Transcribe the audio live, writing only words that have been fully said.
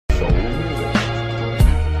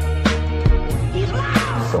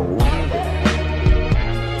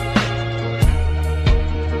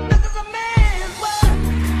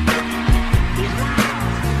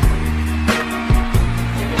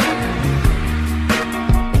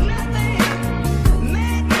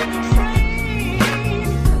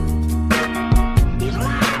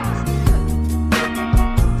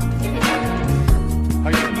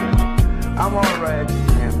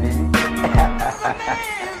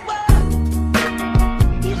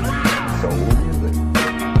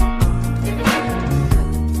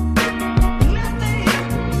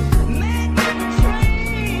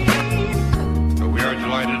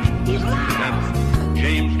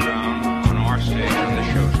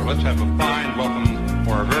So let's have a fine welcome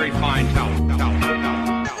for a very fine talent.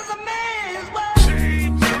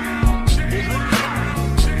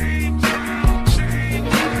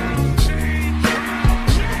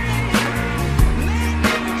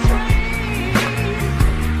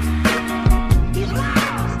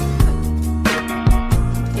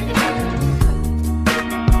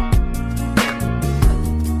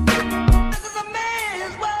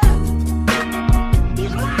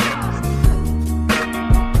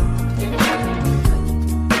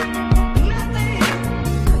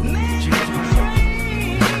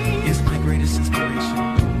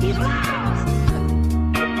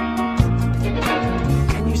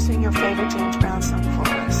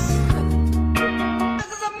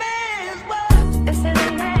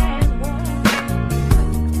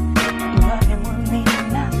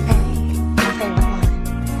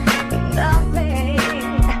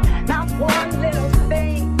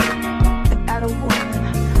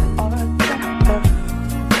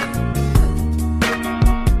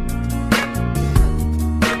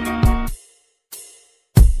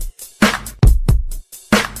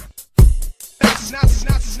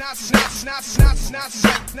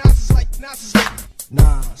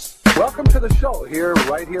 Welcome to the show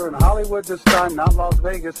right here in Hollywood this time, not Las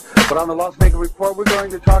Vegas, but on the Las Vegas Report, we're going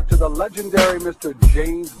to talk to the legendary Mr.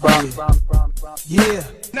 James Brown. Yeah.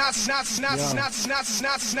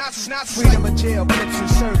 Freedom of jail, clips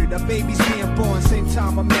inserted, a baby's being born, same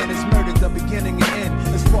time a man is murdered, the beginning and end.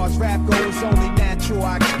 As far as rap goes, only natural,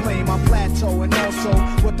 I explain my plateau and also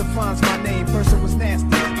what defines my name. First it was nasty,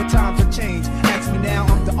 but times have changed. Ask me now,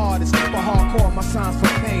 I'm the artist, for hardcore, my signs for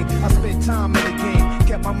pain. I spent time in the game,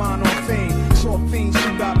 kept my mind on fame. Saw fiends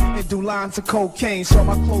shoot up and do lines of cocaine. Saw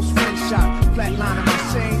my close friend shot, flatline in my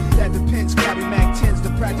shame. That depends, carry Mac 10s to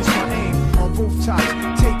practice my aim. On rooftops,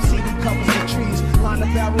 tape CD covers the trees. Line the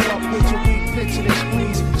barrel up with your weak picture they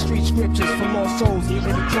squeeze. Street scriptures for lost souls in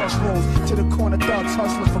the crossroads. To the corner thugs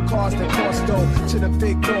hustling for cars that cost dough. To the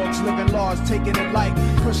big dogs living large, taking it light.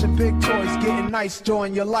 Pushing big toys, getting nice,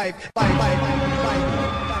 enjoying your life.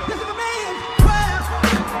 This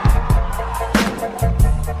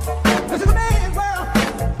is a man's world.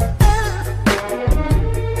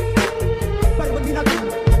 But would be nothing.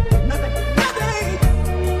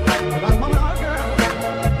 About a woman or a girl.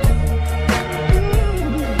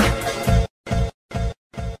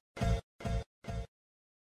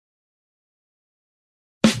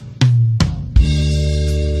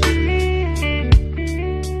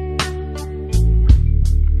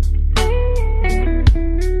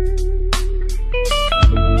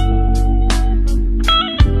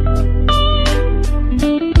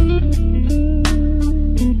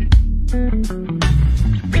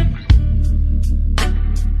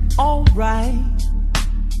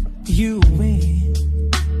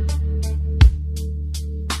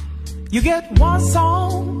 You get one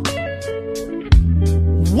song,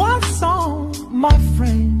 my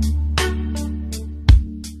friend.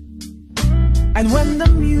 And when the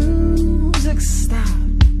music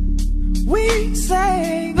stops, we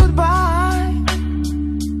say goodbye.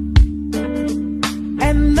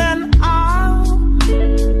 And then I'll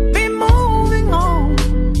be moving on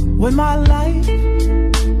with my life.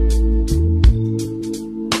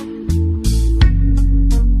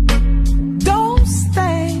 Don't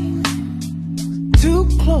stay too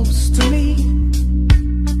close to me.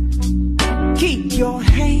 Keep your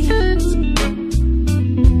hands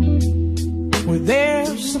where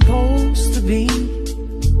they're supposed to be.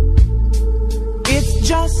 It's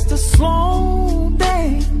just a slow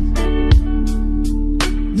dance,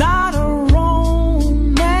 not a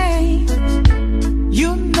romance.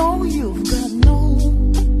 You know you've got no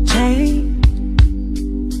change.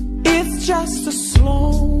 It's just a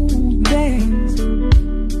slow dance.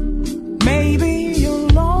 Maybe you're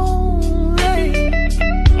lonely,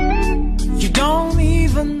 you don't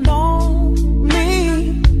even know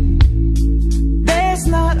me. There's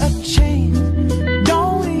not a change,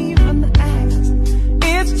 don't even ask.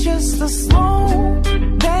 It's just a slow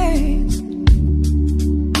dance.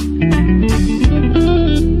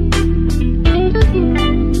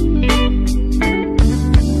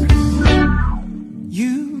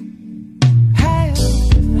 You have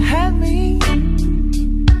had me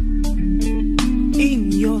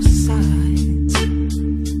in your sights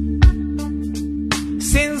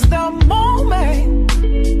since the moment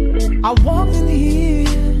I walked in here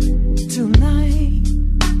tonight.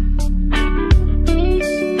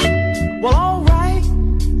 Well, alright,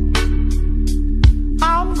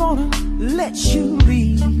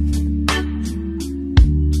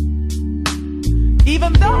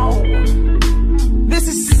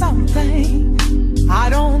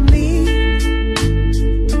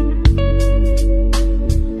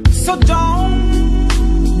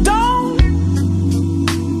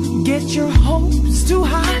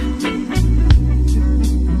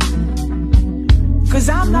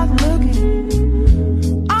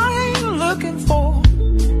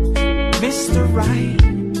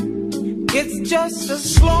 just a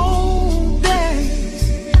slow dance,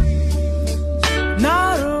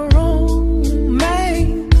 not a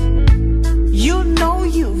romance. You know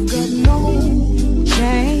you've got no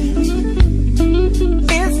change.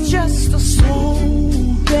 It's just a slow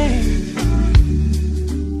dance.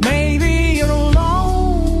 Maybe you're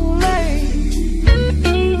lonely,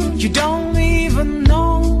 you don't even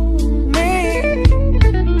know me.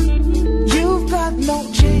 You've got no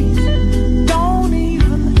change, don't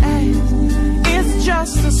even ask. It's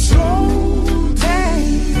just a slow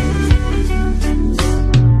dance.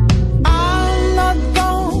 I'm not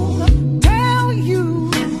gonna tell you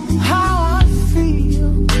how I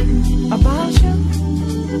feel about you,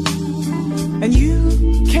 and you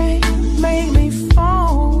can't make me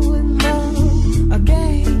fall in love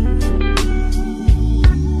again.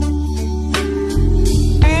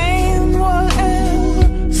 And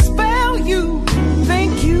whatever spell you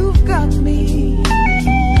think you've got me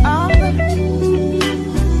under,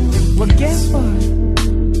 well, guess what?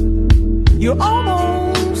 You're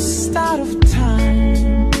almost out of time.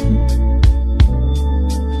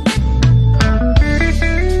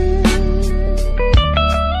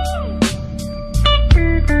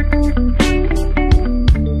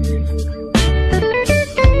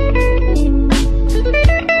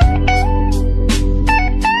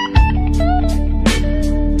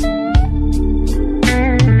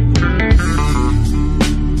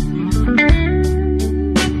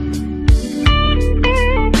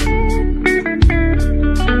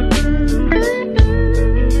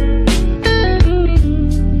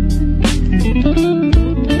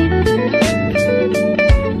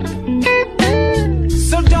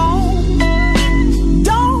 So don't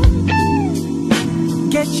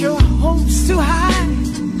get your hopes too high,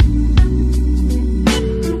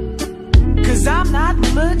 'cause I'm not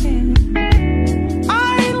looking, I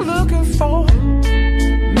ain't looking for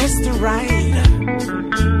Mr. Right.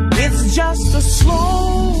 It's just a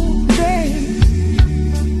slow day,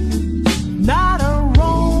 not a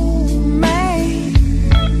romance.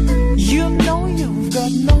 You know you've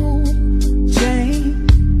got no change.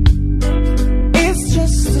 It's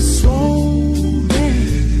just a slow day.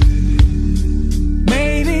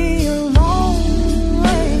 Maybe you're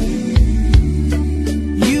lonely,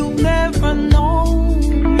 you never know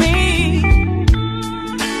me.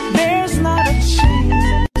 There's not a chance,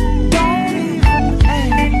 don't even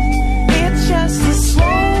ask. It's just a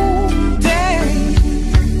slow day.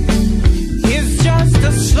 It's just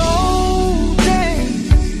a slow day,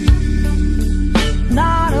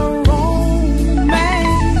 not a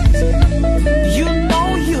romance. You know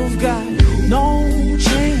you've got no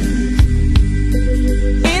change.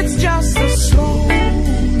 It's just a slow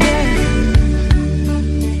day.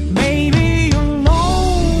 Maybe you're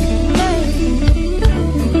lonely,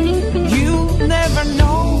 you never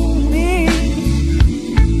know me.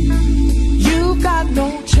 You got no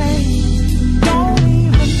change, don't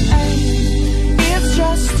even ask. It's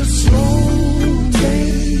just a slow day.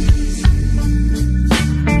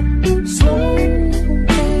 Slow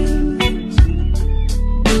days,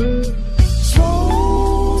 slow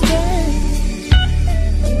days,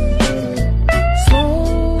 slow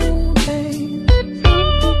days,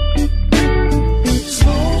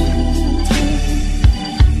 slow days,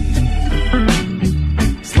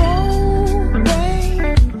 slow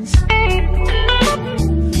days,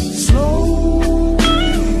 slow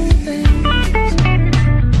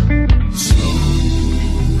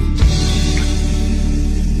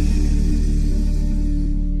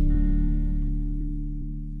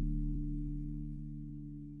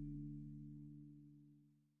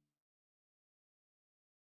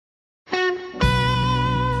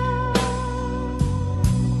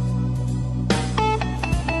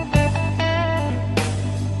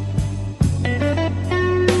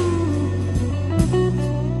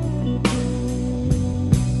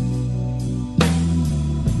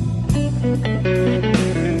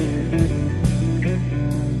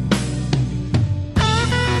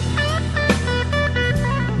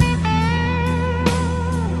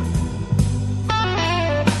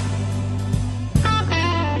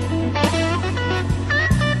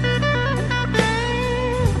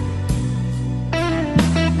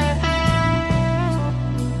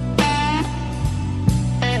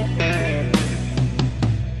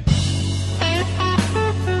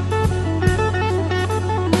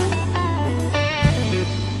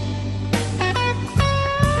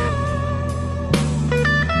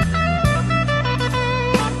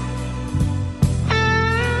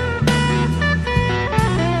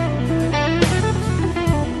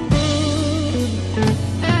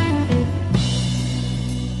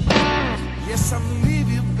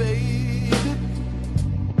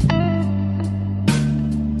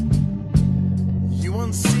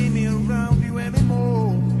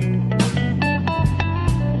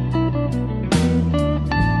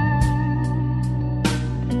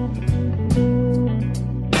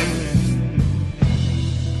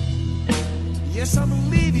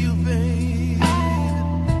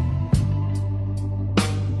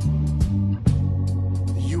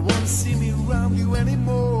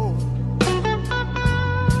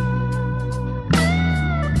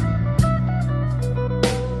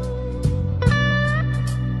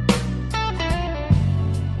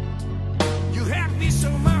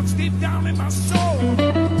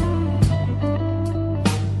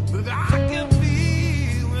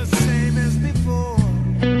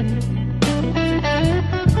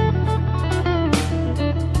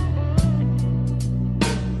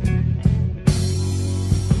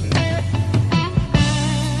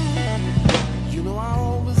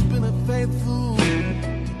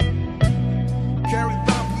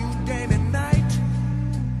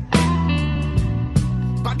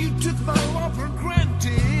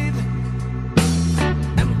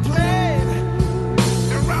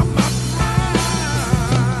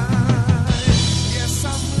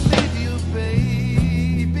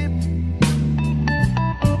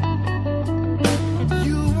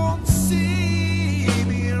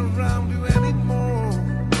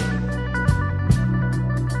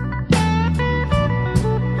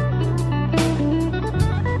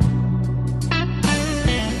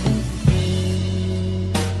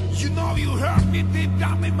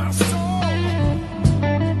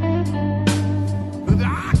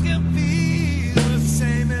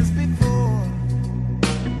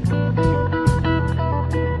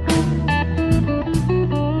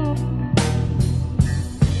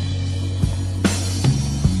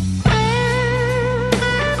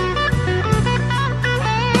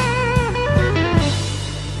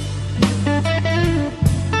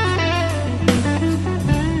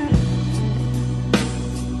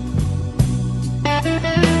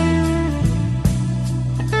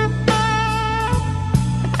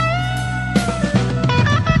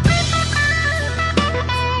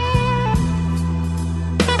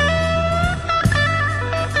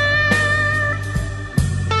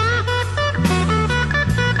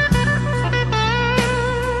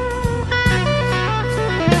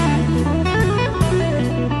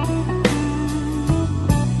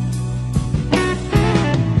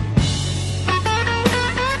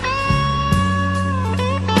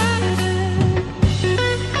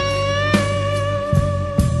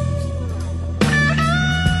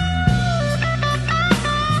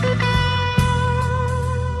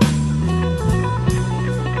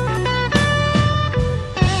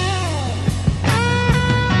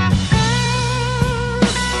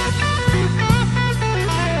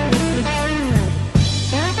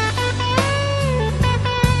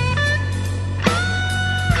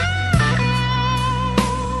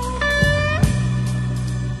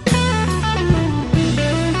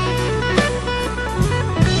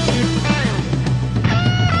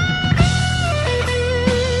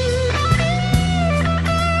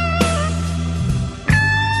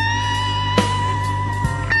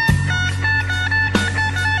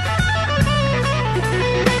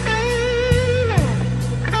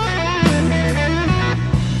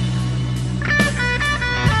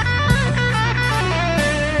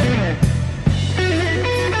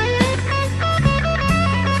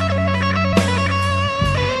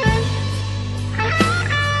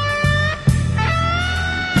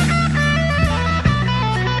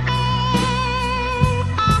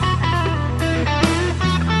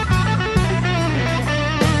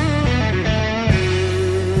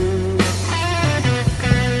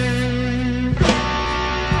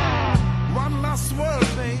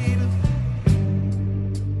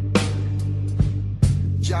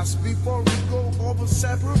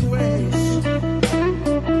separate ways.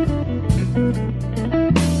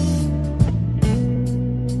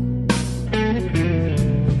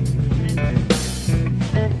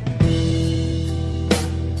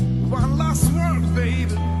 One last word,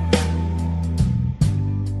 baby.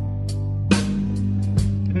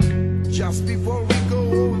 Just before we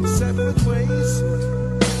go separate ways.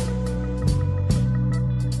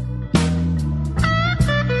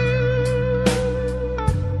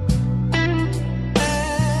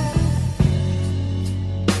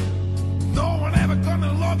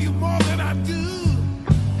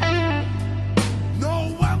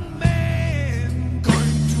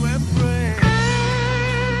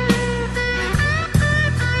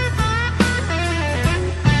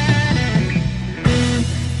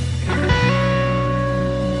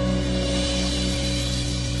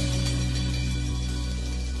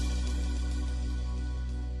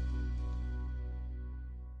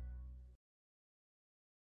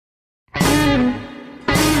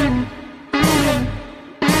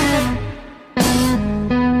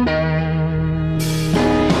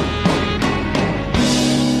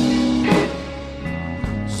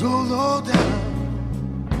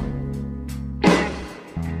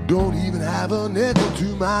 Don't even have a nickel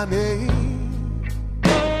to my name.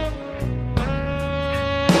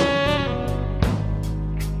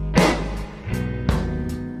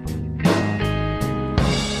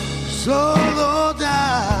 So low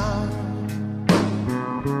down.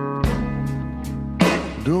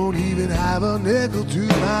 Don't even have a nickel to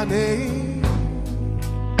my name.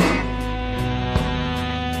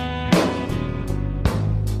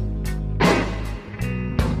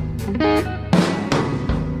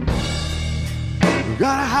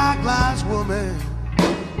 Got a high-class woman,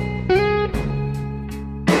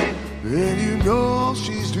 and you know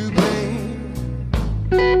she's to blame.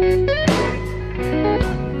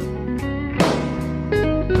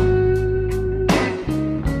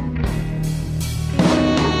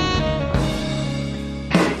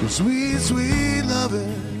 For sweet, sweet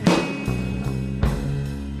loving,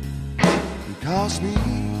 it cost me.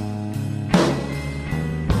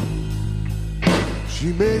 She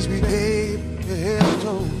makes me pay head to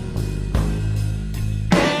toe.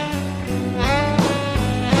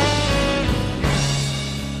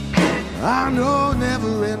 I know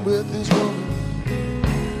never end with this woman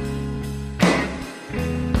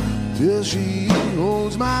till she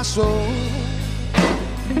holds my soul.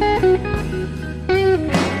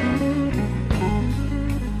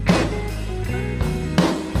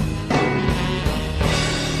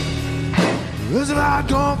 Cause if I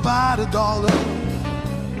don't fight a dollar,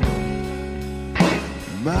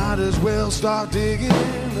 might as well start digging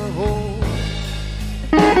in the hole.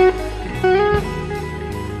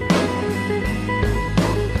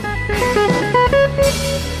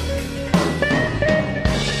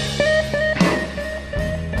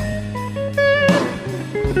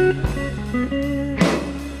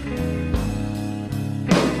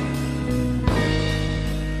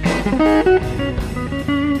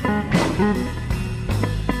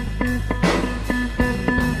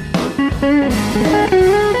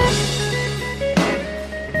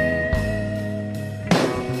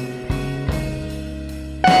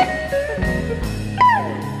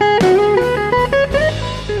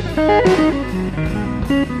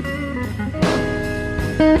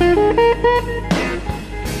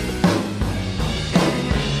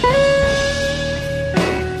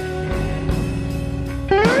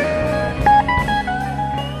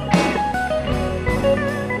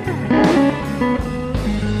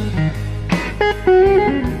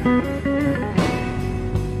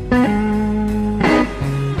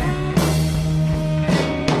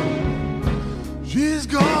 She's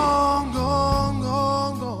gone, gone,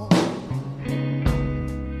 gone, gone.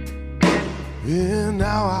 And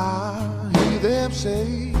now I hear them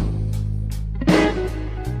say,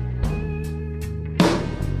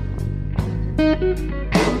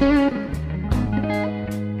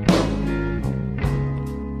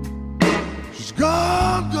 she's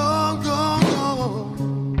gone, gone, gone,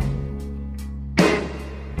 gone.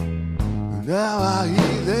 And now I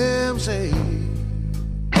hear them say,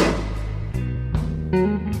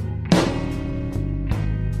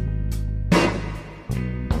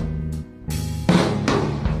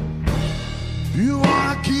 you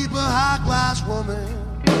wanna keep a high-class woman,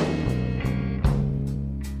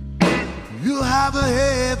 you'll have a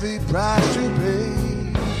heavy price to pay.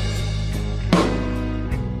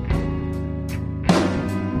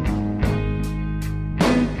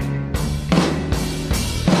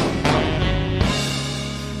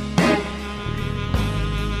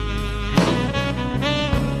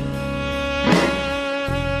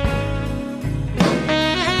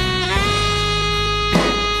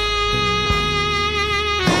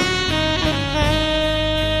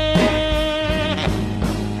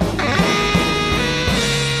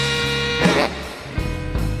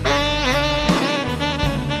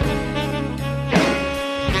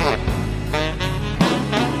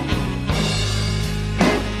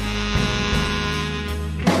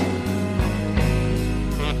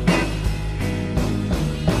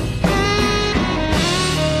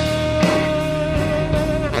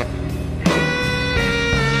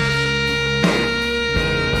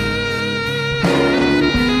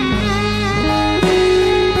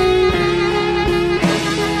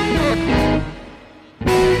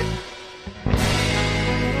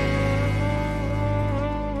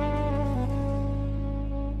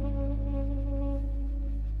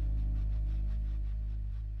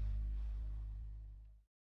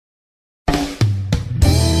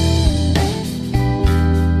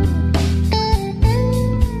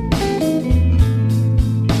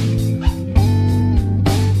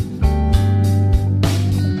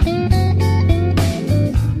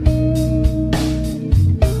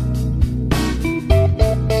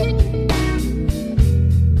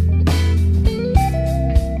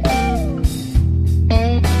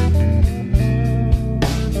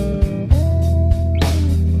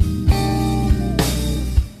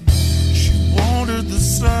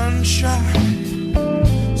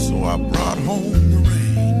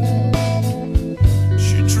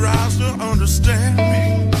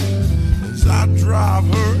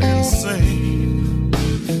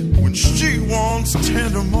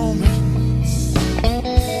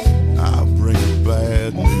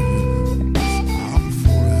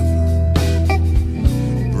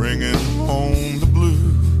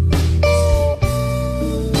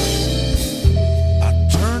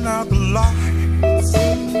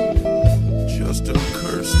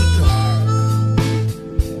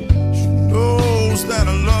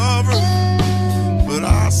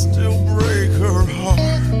 still break her heart.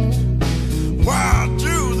 Why I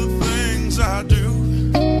do the things I do,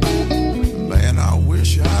 man, I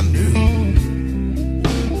wish I knew.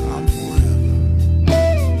 I'm forever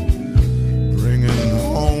bringing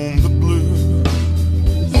home the blues.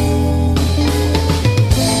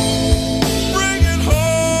 Bringing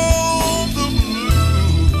home the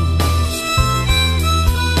blues.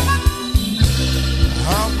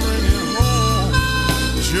 I'll bring it home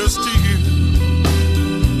just to you.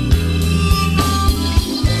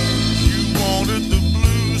 You wanted the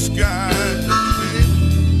blue sky.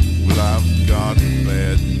 Well, I've got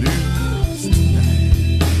bad news tonight.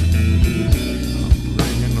 I'm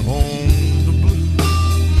bringing home the blues.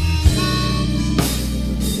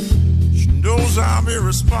 She knows I'm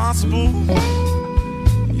irresponsible,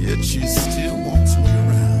 yet she still wants me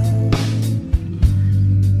around.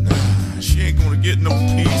 Nah, she ain't gonna get no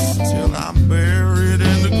peace till I'm buried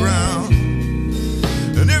in the ground.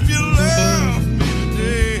 And if you left me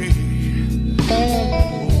today, no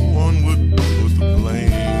one would put the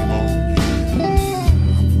blame on you.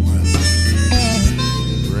 Well,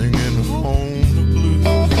 bringing home the blues.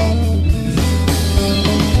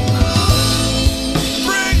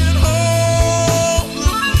 Bringing home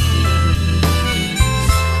the blues.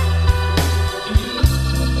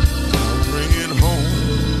 I'll bring it home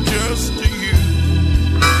just to you.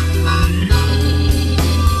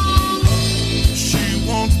 She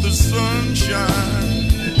wants the sunshine.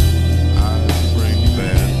 I bring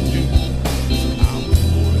bad news. I'm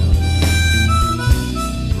forever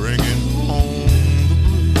bringing home the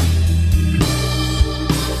blues.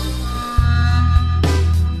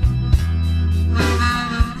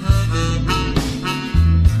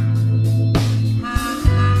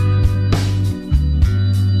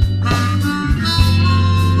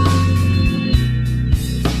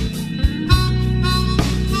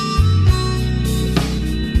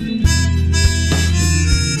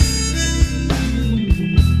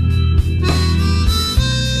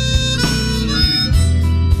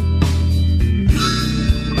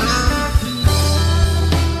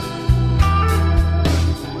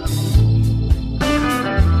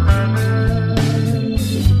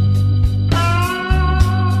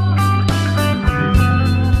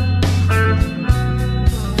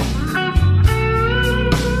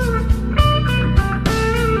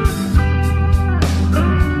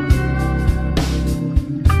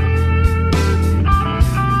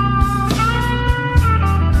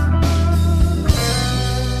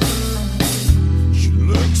 She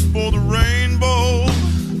looks for the rainbow,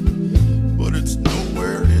 but it's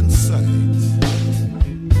nowhere in sight.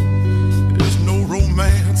 There's no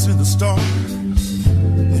romance in the stars,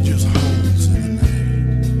 it just holes in the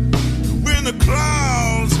night. When the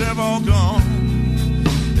clouds have all gone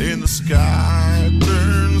and the sky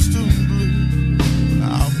turns to blue,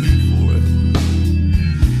 I'll be forever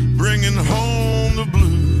bringing home the blues.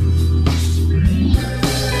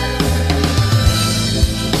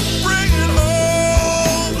 Bringing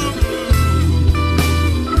home the blues.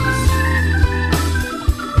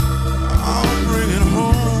 I'll bring it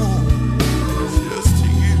home just to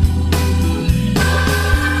you.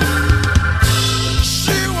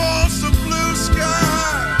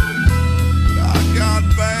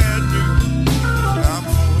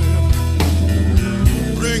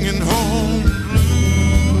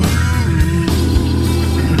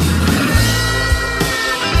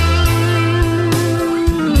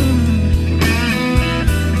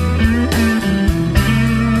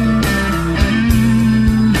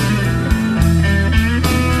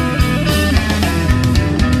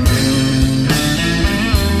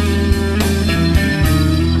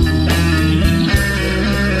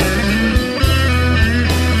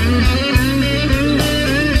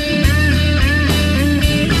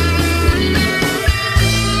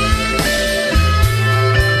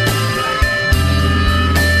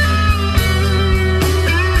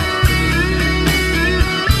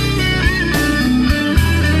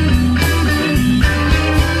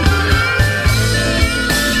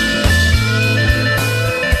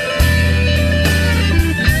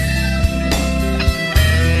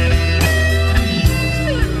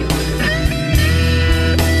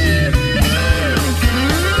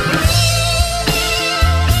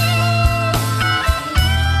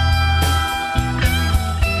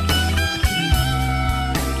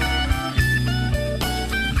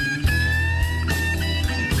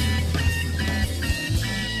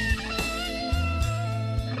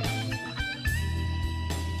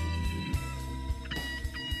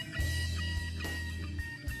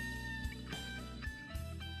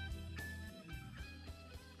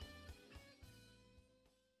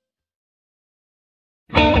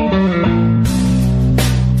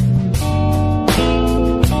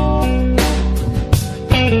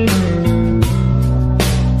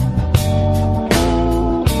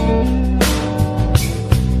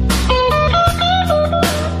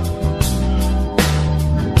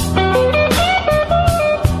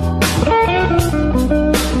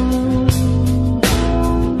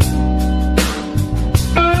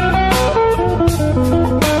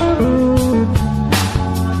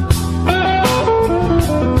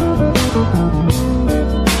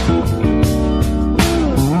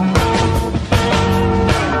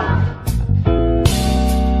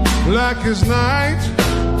 darkest night,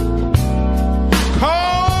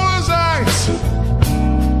 cold as ice,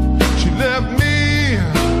 she left me.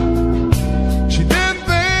 She didn't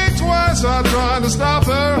think twice, I tried to stop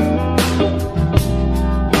her.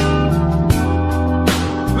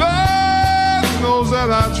 Lord knows that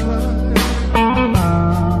I tried.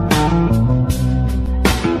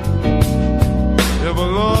 Ever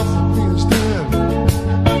love for me instead.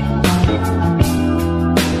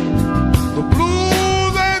 The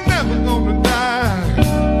blues ain't never gonna die.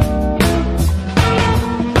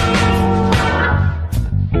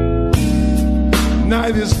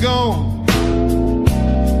 Night is gone,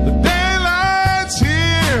 the daylight's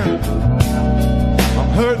here. I'm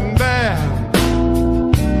hurting bad,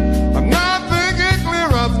 I'm not thinking clear.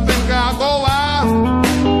 I think I'll go out.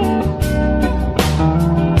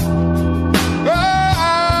 Go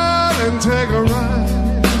out and take a ride.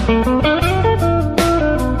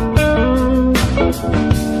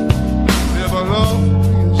 Never love me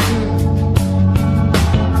instead.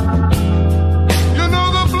 You know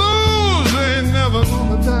the blues ain't never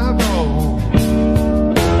gonna die, no.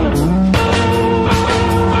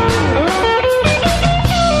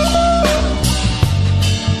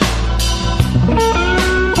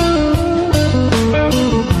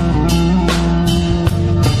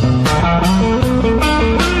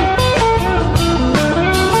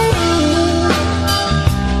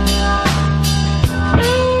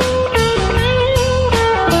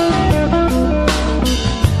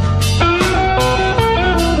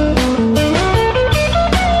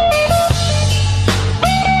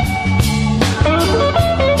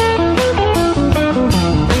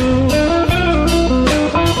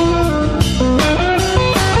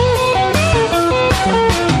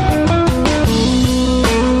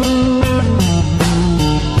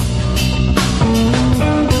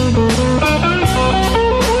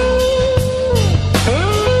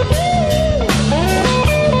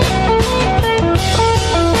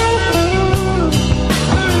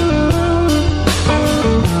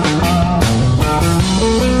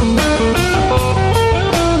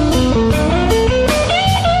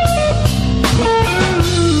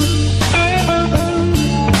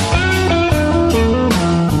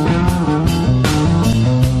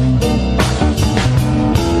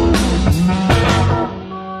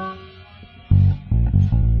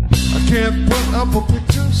 Can't put up for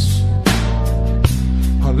pictures.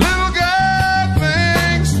 A little girl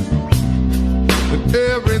thinks that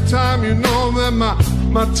every time you know that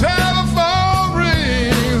my telephone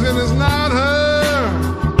rings and it's not her.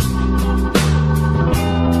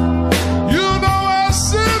 You know I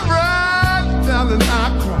sit right down and I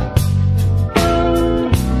cry.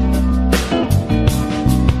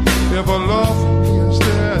 If I love me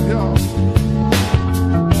instead, y'all.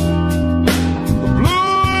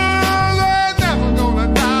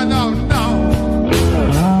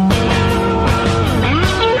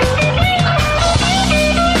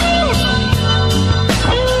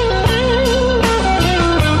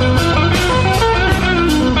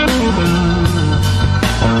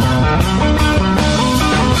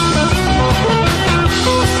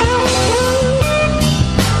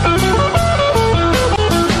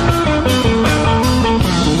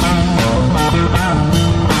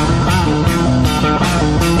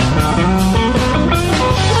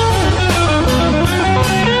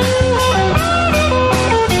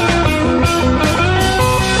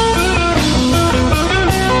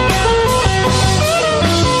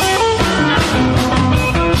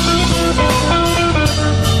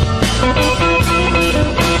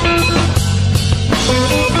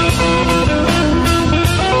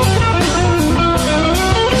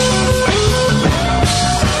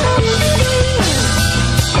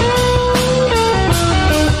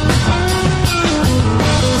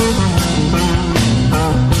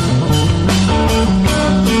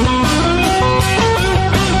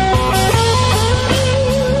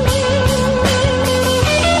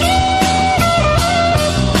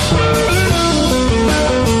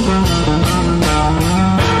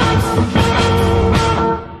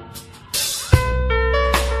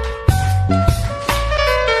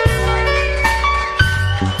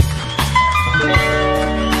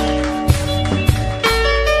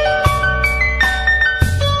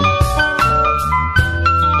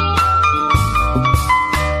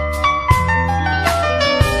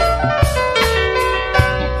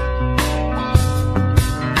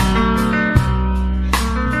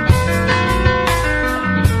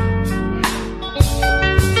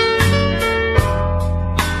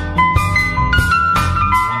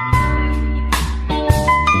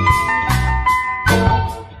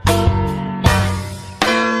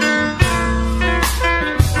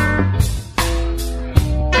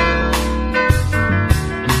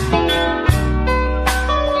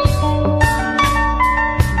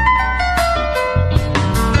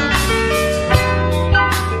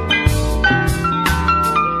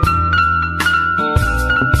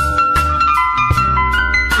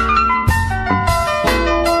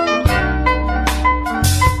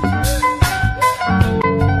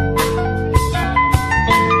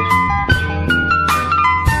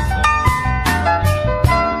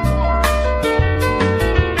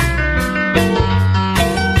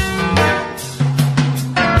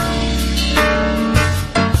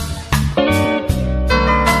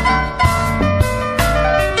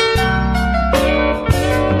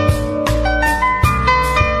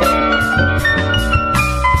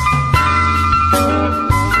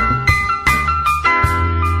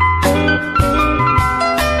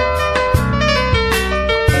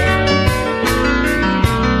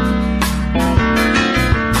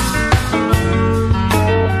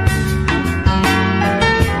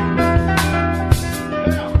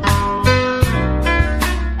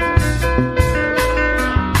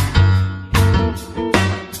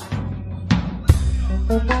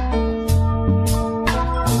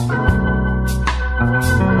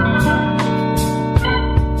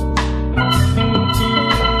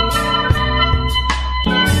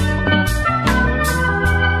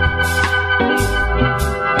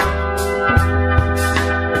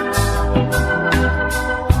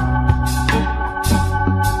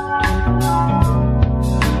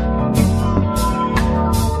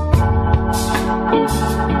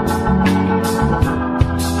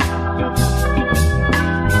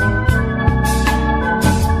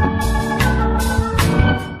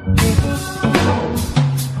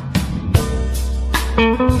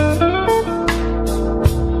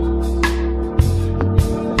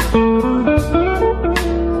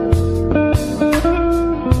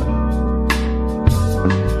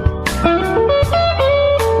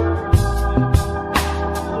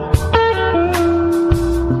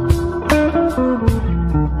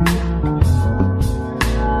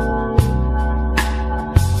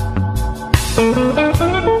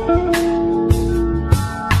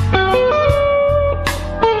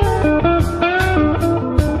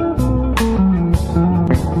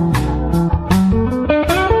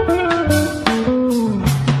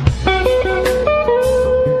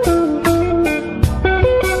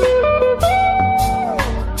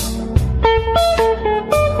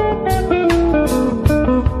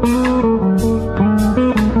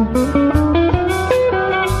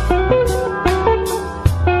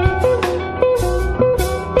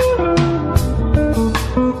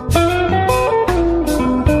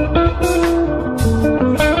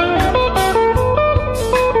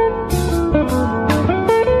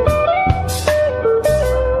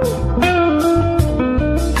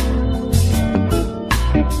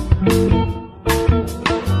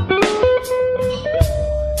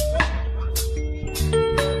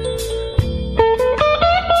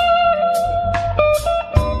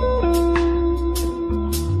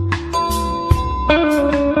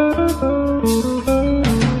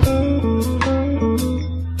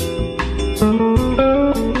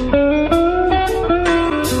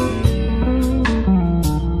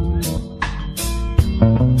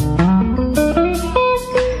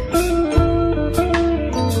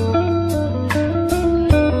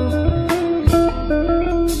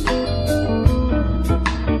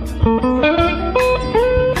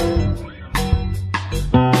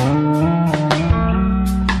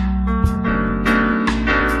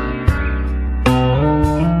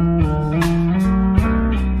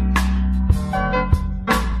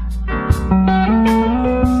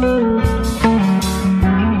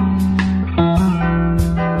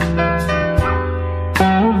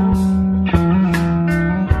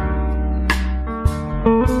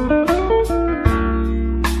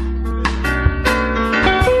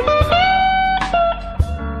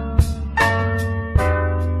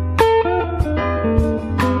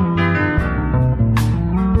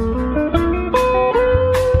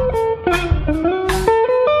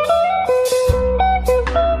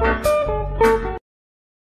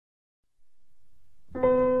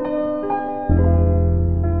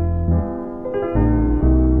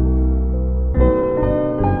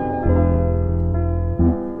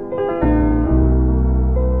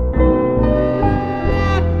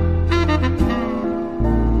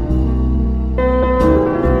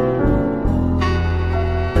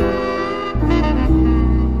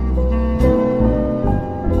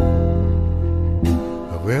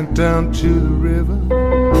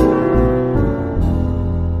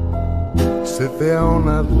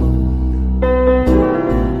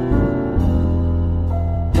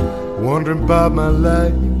 wondering about my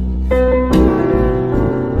life,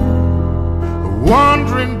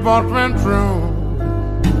 wondering what went wrong,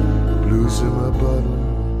 blues in my bottle.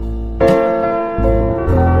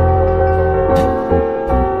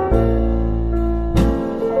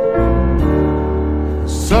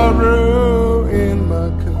 Sorrow in my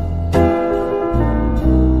cup.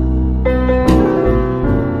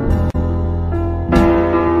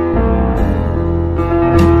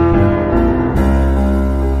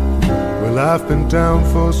 Well, I've been down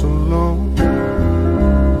for so long,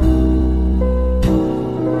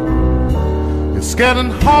 it's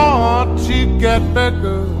getting hard to get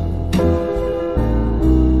better.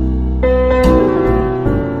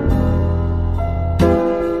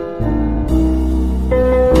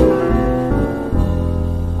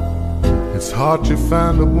 It's hard to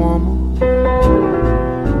find a woman,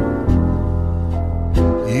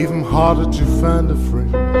 even harder to find a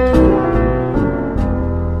friend.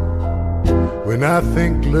 When I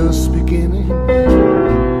think love's beginning,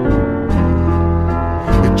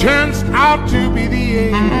 it turns out to be the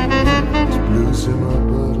end. It's blues in my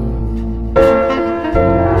bottle.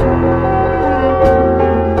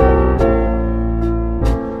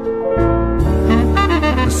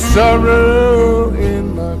 The sorrow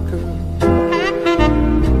in my cup.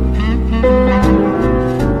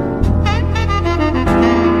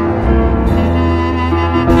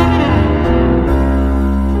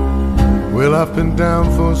 Well, I've been down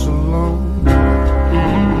for so long,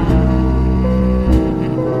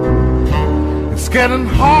 it's getting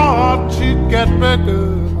hard to get better.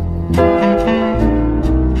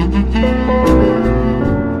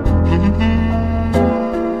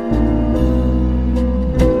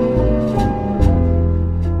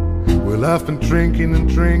 Well, I've been drinking and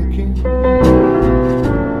drinking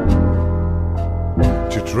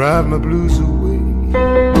to drive my blues away.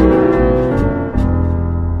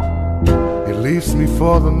 Leaves me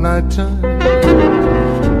for the nighttime,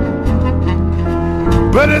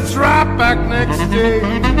 but it's right back next day.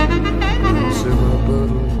 Blues in my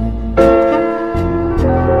bottle.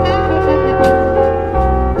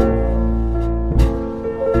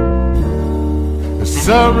 The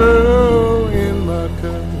sorrow in my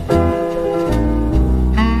cup.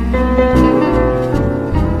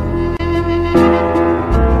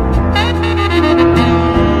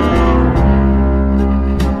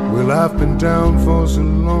 I've been down for so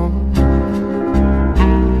long,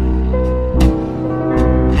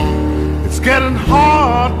 it's getting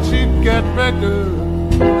hard to get better.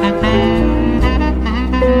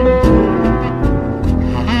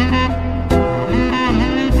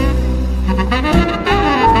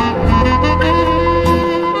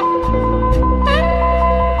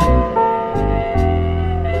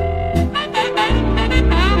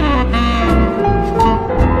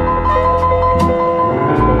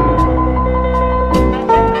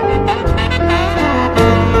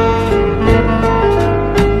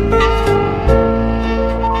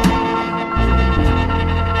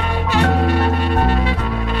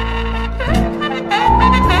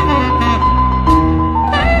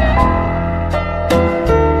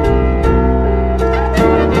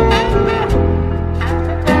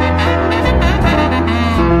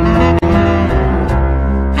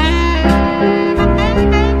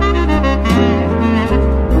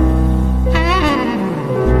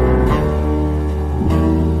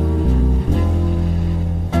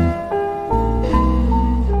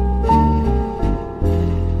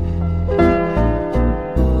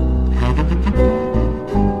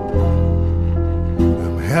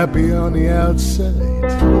 Happy on the outside,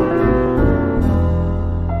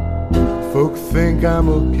 folk think I'm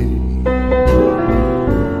okay,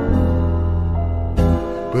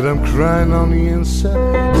 but I'm crying on the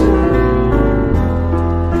inside.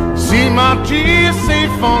 See my tears, they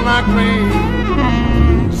fall like rain.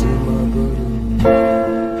 Blues in my bottle.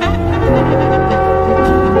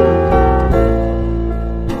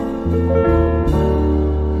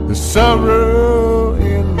 The sorrow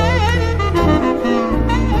in my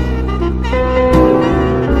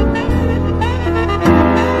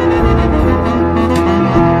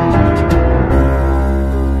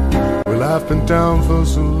I've been down for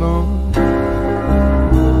so long,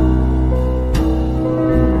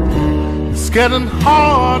 it's getting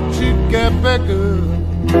hard to get better.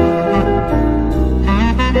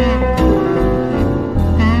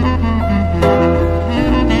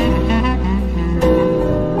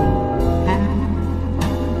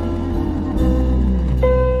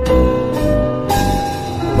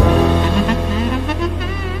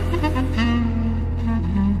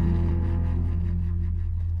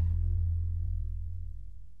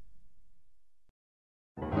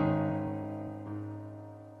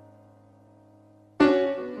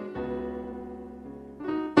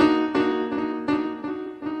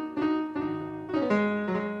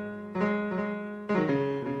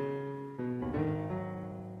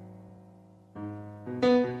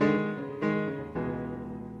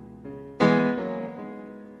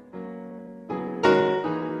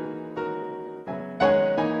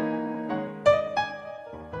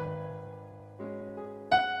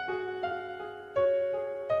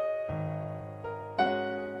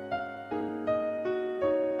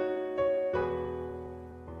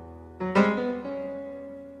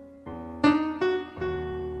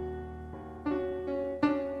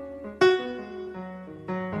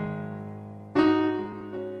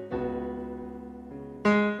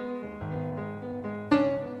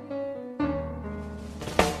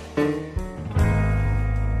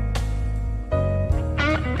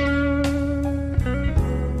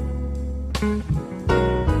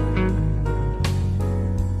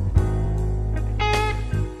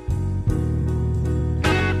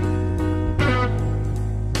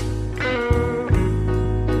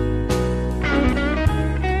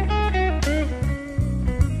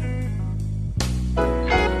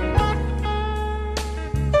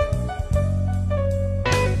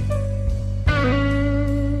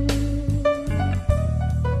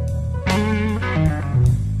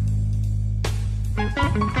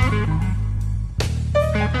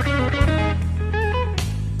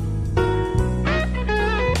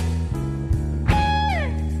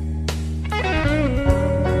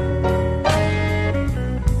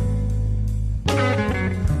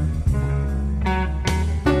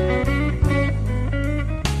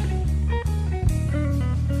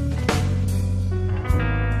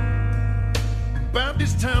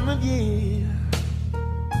 This time of year,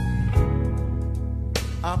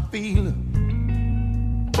 I feel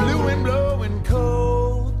blue and blowing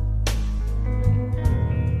cold.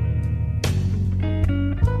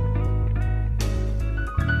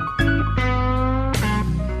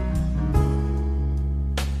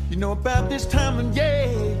 You know about this time of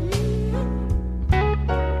year,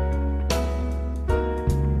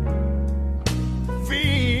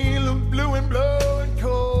 feel blue and blowing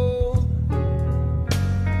cold.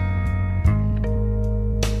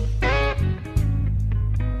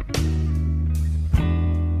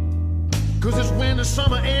 'Cause it's when the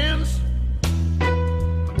summer ends.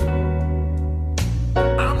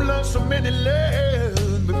 I've loved so many less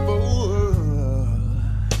before.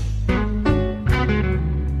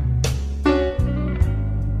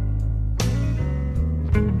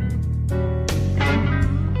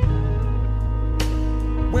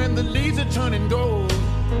 When the leaves are turning gold,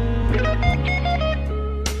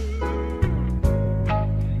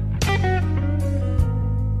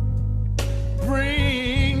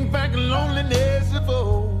 bring back loneliness of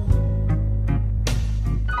old.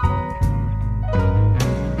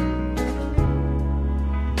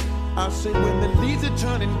 I said when the leaves are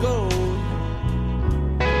turning gold,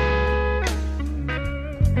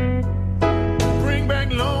 bring back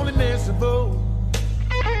loneliness of old.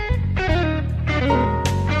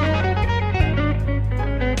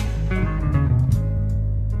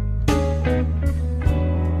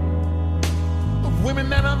 Of women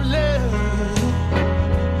that I've loved,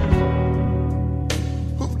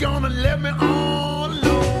 who've gonna let me all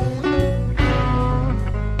alone.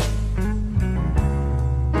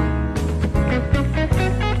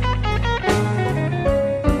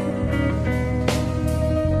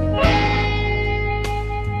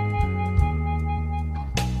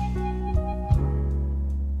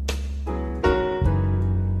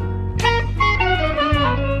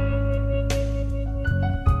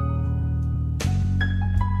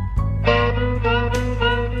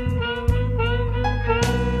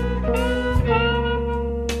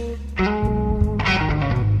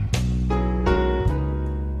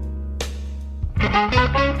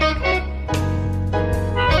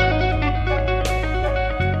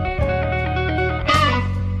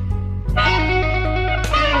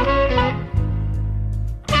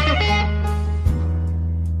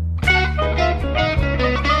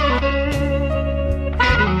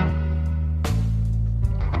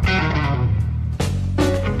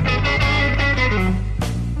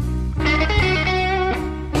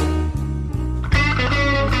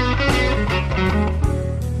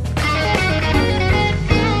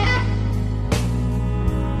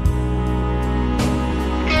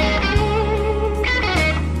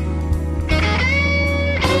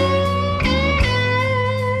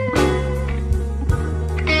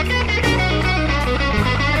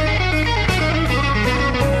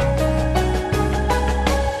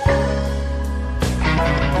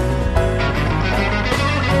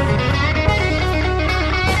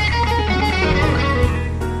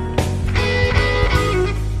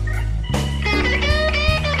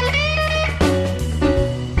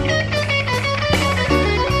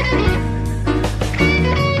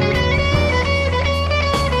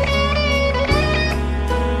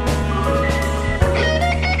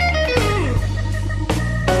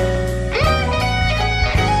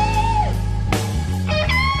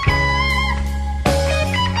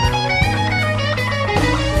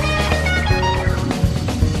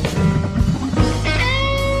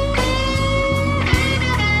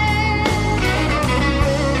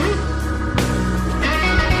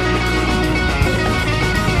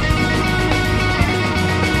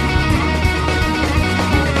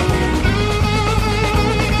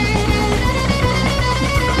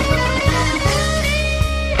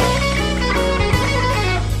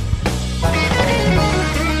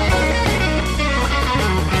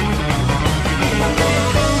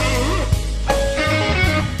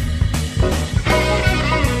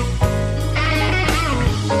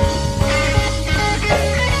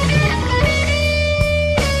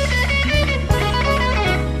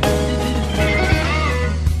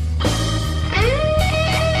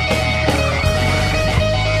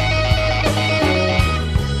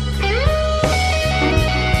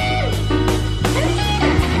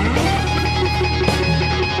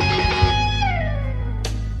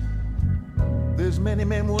 as many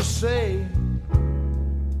men will say.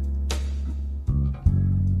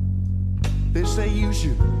 They say you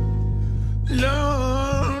should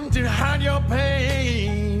learn to hide your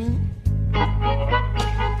pain.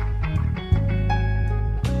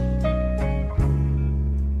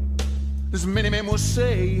 As many men will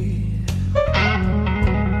say.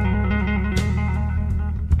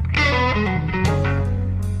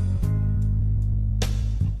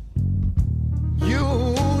 You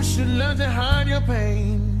should learn to hide your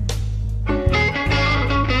pain.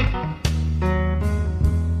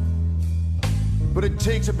 But it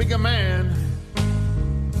takes a bigger man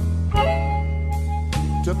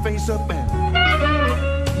to face up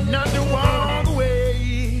and not to walk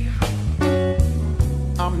away.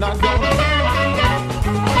 I'm not gonna walk away.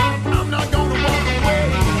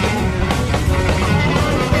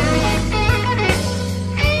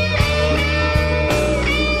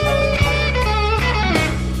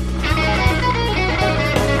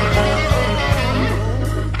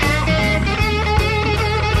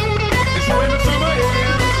 It's winter, summer,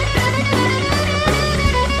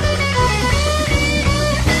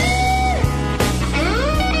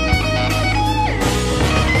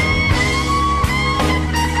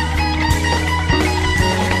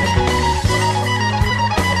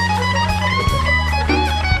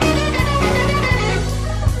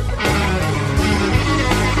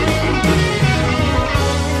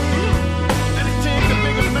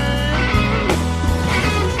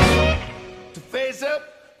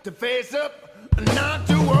 to face up, not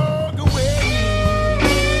to walk away.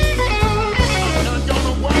 I'm not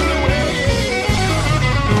gonna walk away.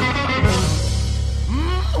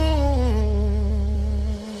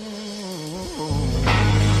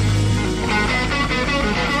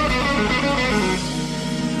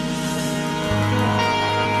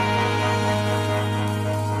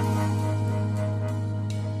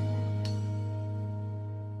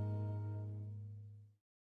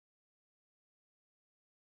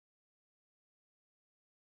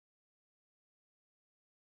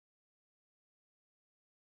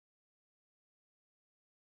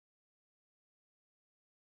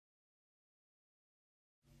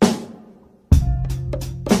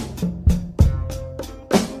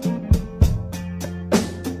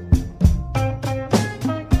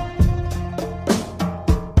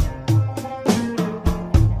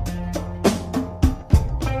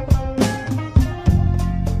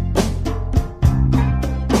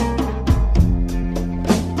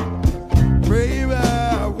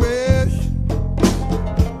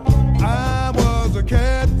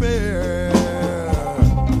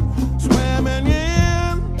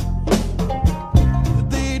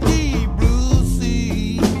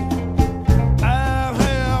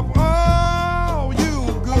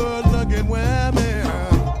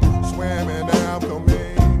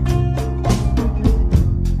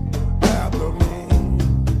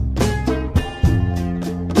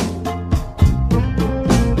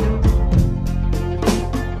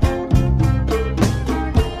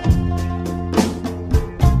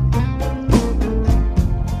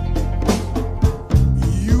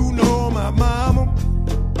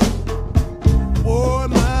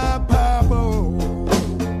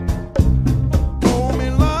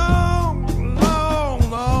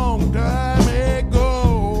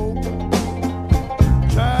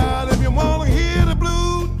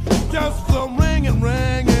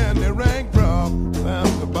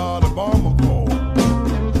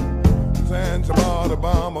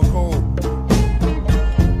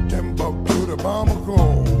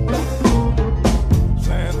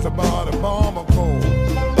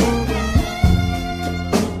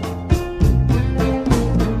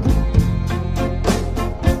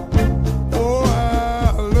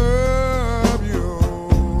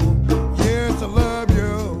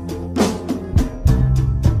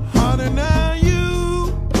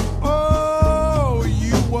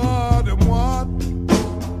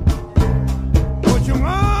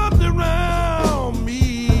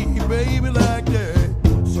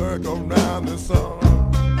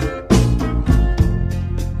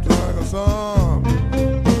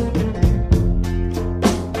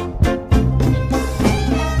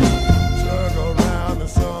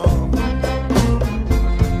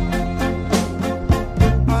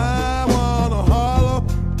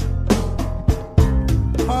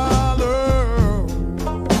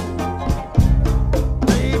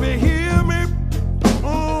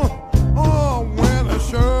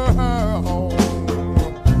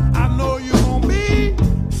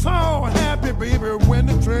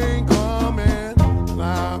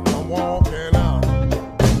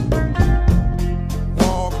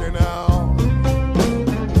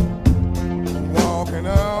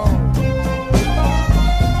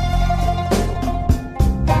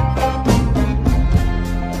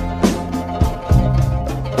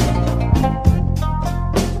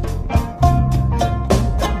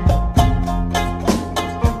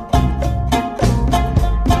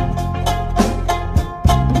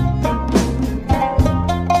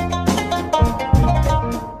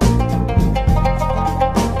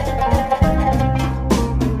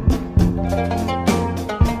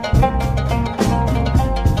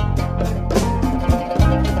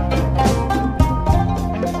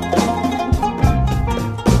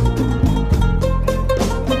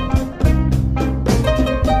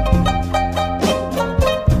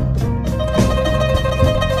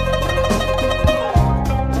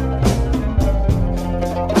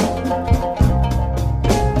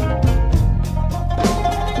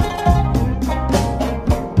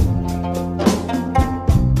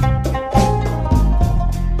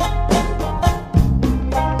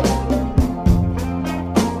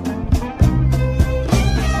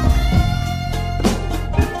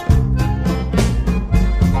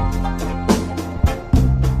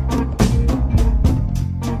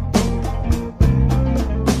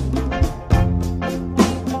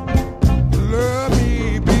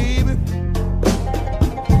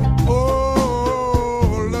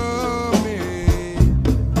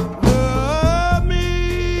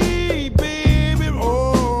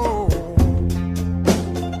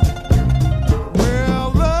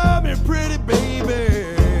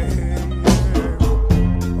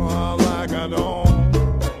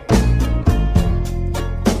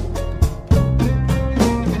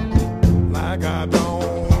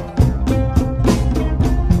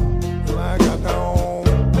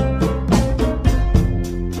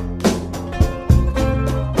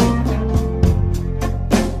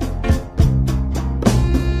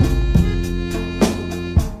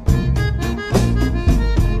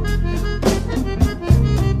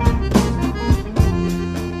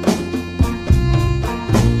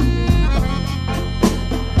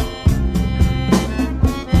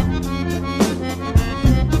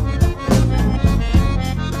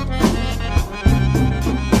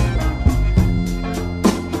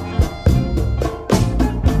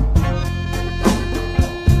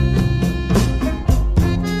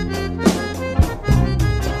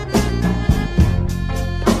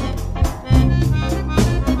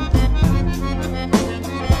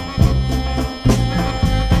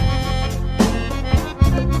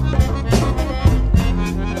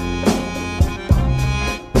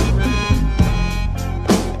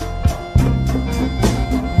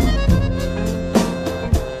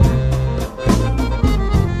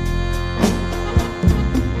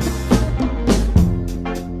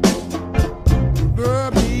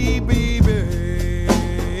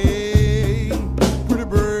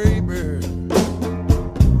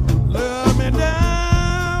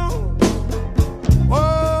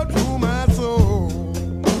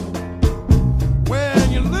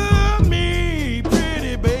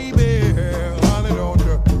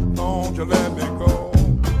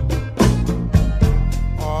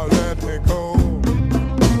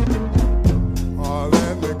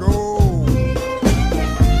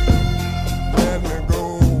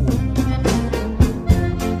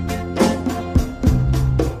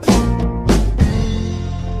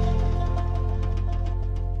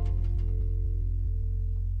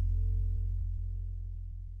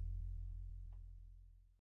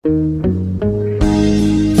 I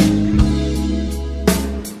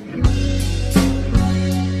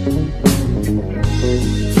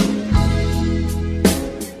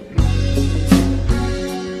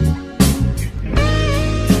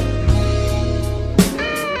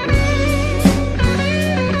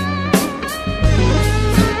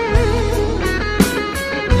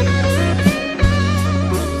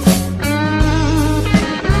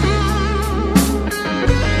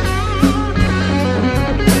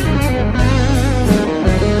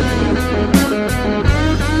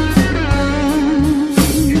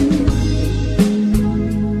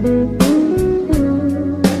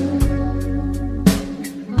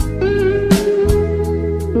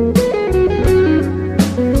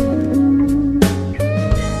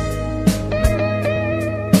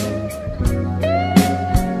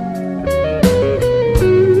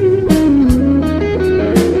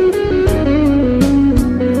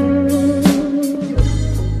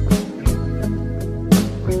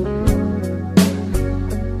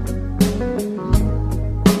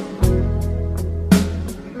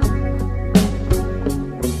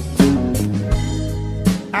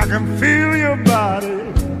can feel your body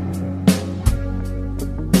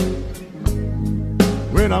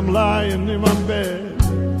when I'm lying in my bed.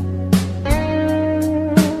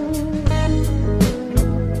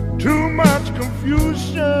 Too much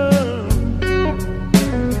confusion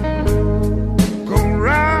go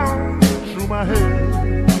round through my head,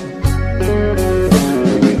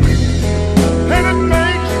 and it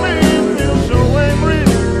makes me feel so angry.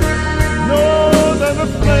 Know that the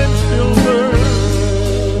flame still burns.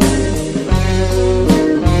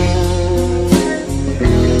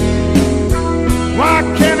 Why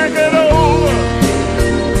can't I get over?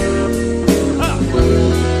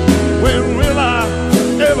 When will I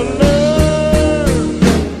ever learn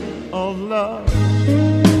of love?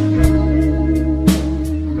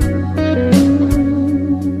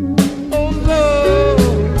 Oh love,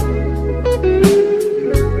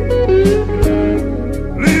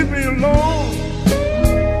 leave me alone.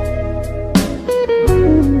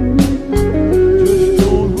 Just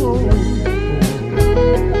don't hold.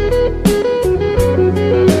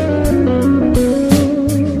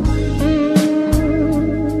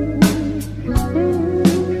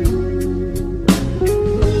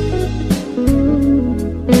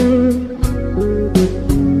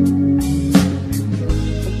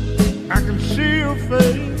 I can see your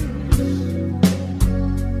face,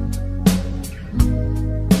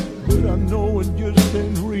 but I know it just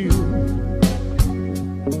ain't real.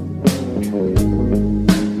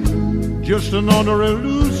 Just another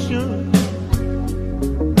illusion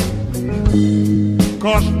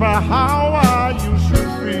caused by how I used to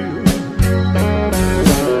feel.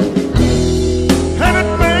 And it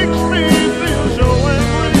makes me feel so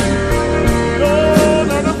angry. Oh,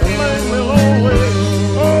 that the flame will always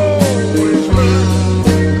burn.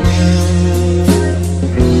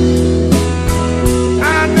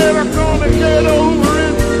 I'm never gonna get over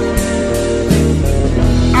it.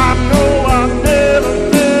 I know I'll never,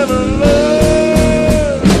 never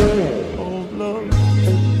learn of love.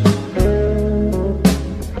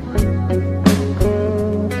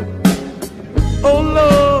 Oh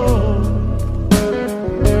Lord,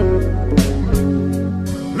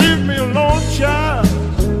 leave me alone, child.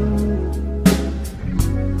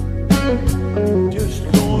 Just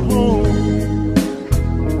going home,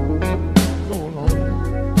 going home.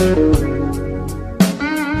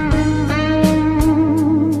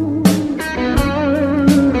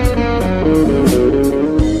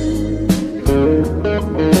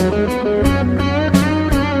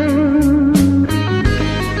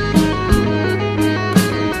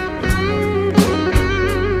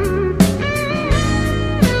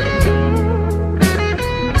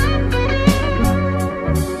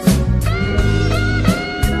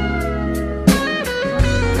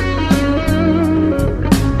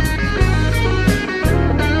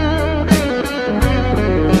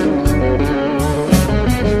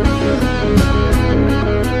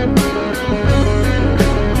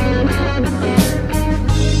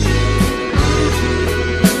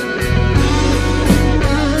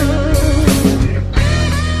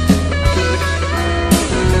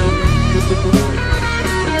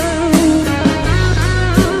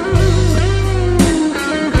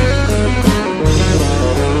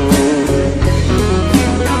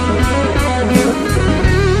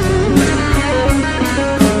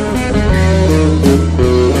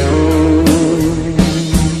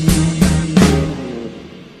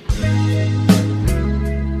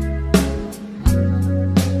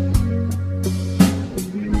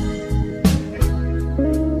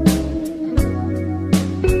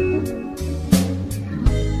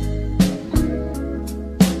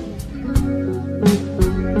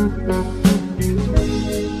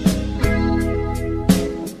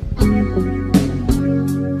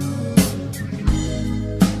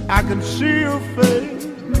 can see your face,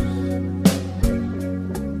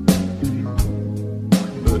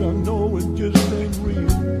 but I know it just ain't real.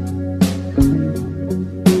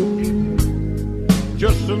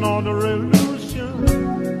 Just another illusion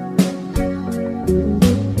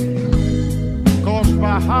caused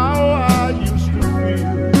by how I used to feel.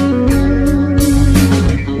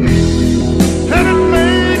 And it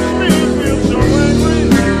makes me feel so angry.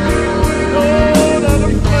 Oh, that the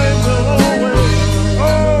flame will always,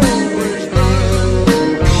 always burn.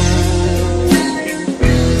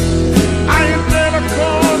 I ain't never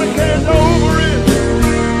gonna get over it.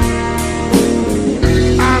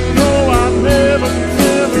 I know I never,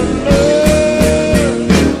 never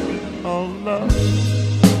learned of love.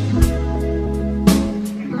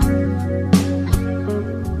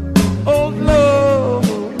 Oh, love.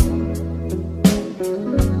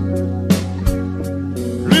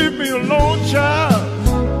 Leave me alone, child.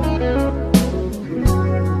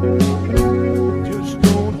 Just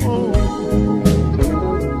don't hold.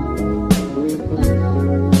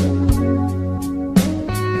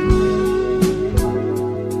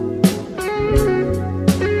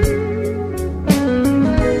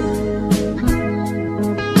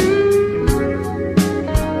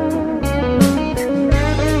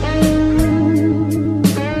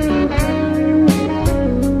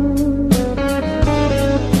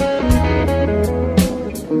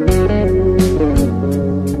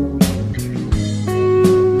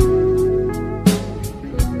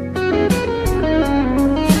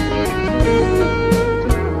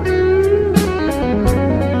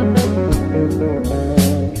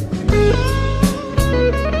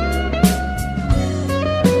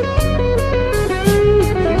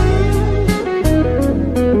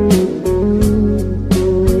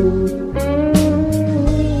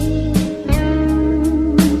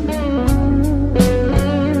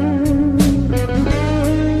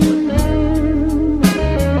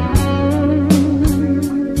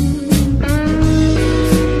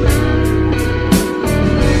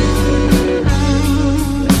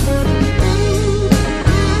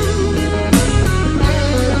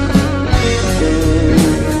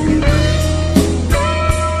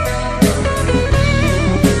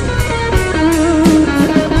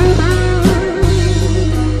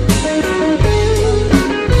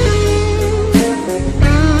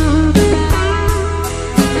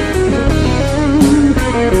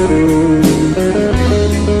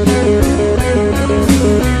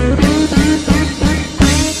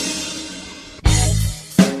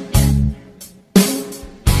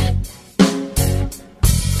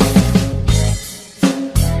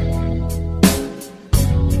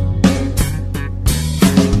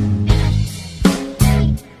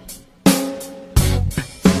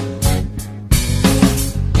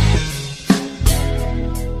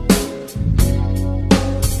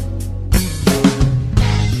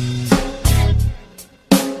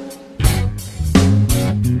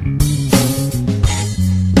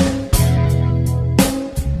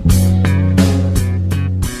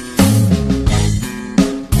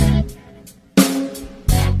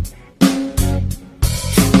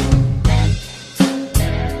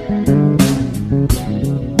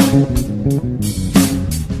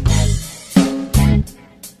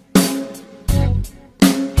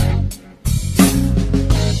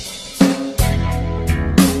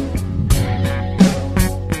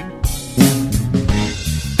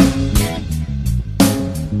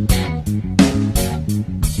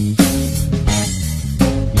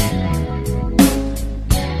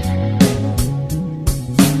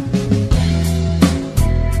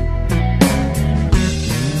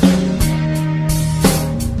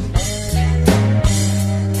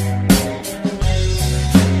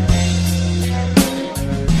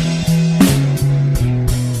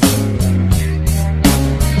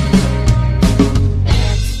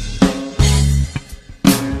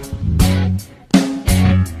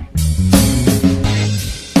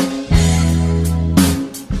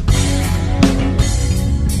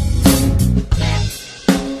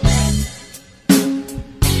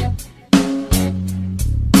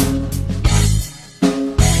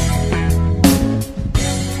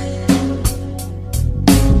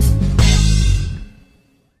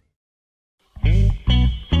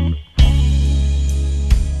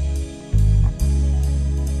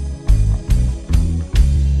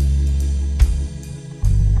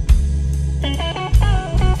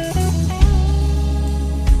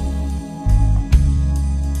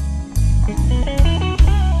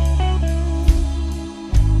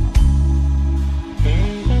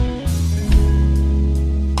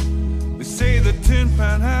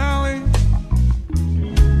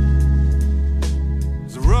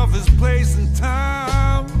 place in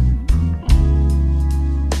town.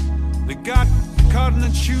 They got caught in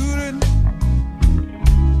a shooting.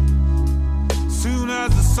 Soon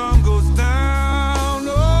as the sun goes down,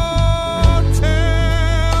 oh,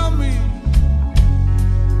 tell me,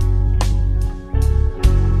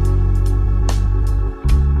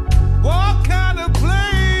 what kind of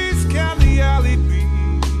place can the alley be?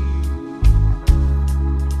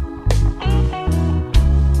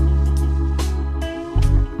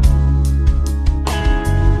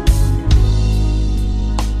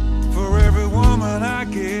 For every woman I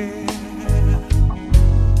get,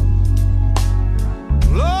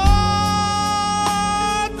 Lord,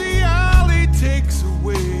 the alley takes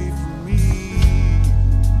away from me.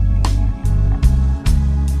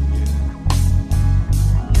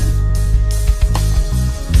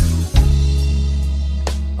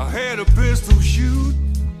 I had a pistol shoot,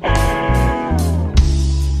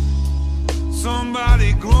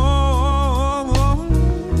 somebody grown,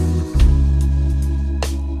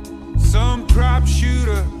 some crap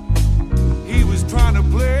shooter, he was trying to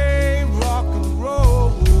play rock and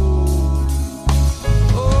roll.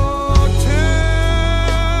 Oh,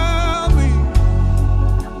 tell me,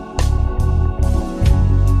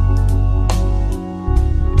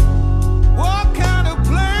 what kind of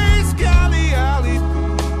place can the alley be?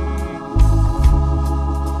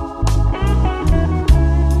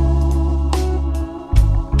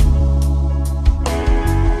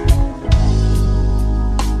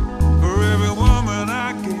 For every woman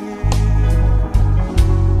I get,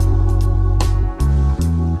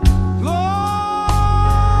 Lord,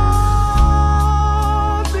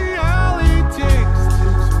 the alley takes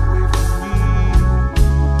away from me.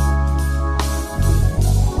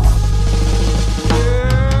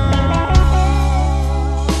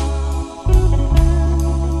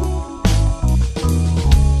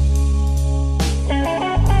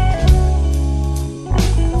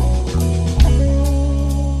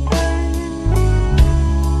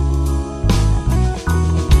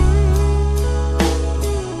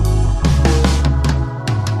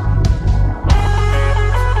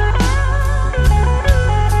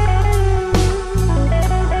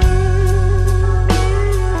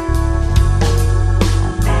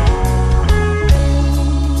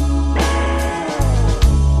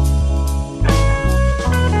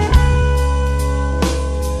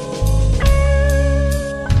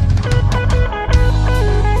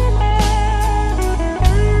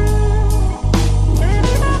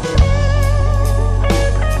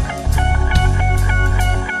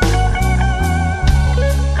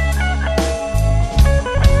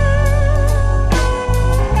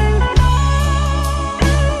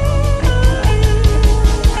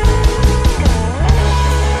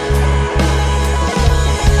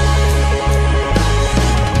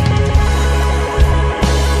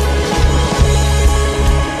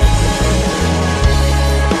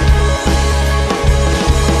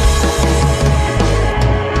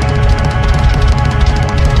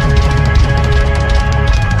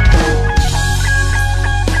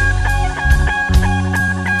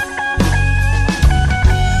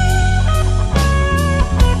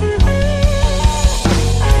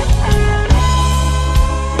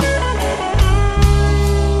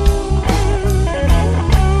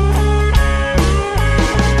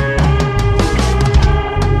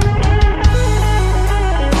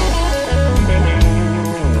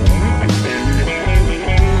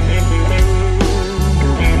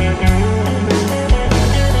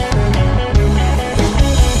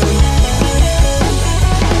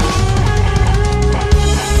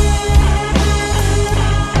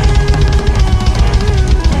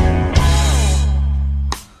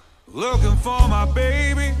 Looking for my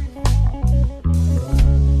baby,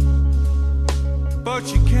 but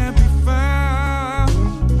she can't be found.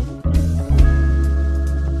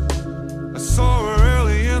 I saw her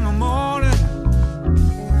early in the morning.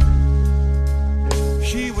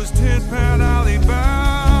 She was 10-pound alley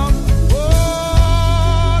bound.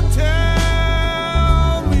 Oh,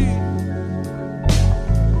 tell me,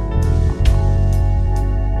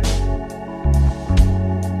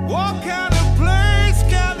 what kind of place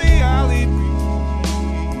can the alley be?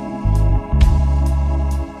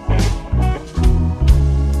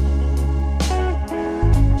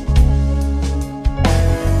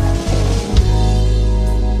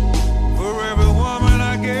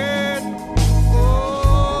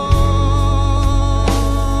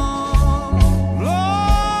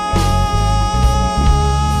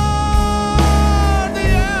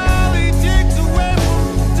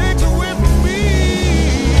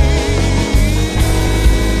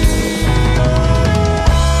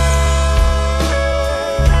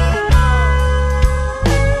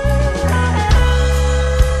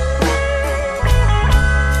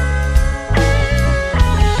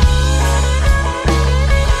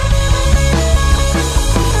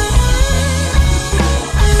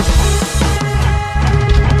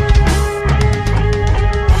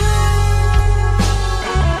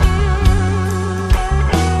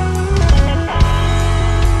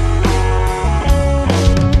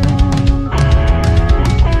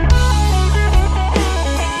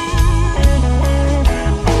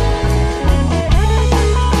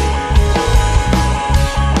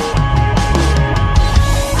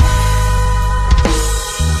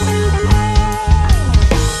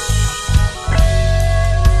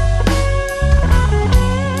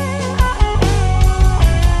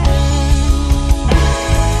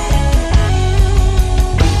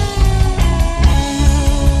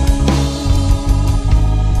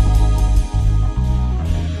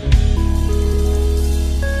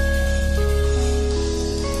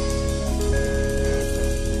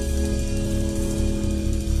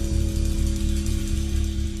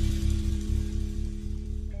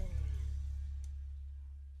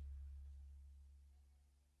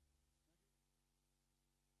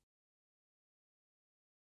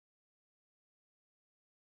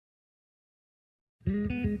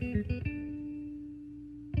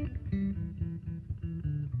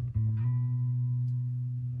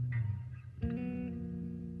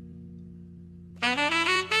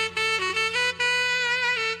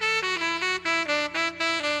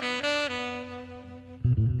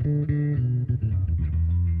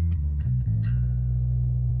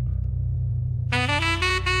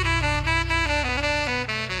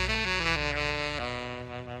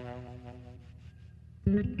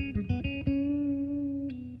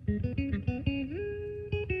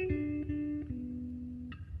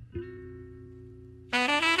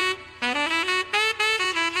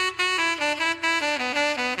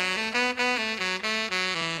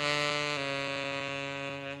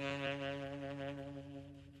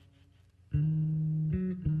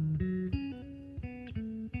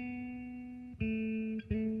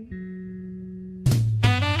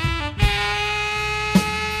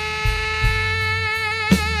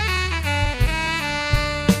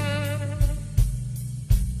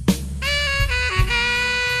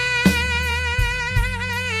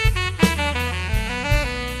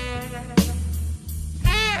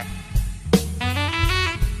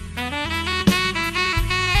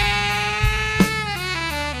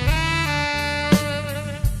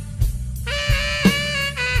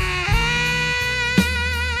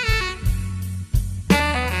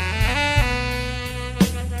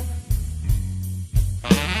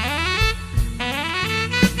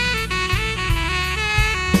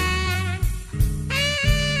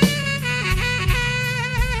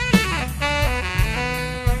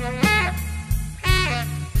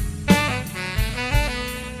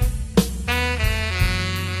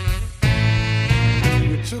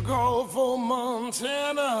 Took off for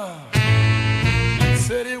Montana,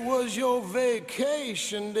 said it was your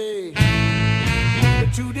vacation day.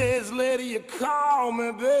 But 2 days later you called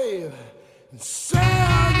me, babe, and said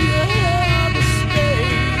you had to stay.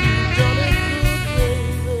 Done it good,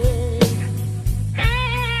 baby.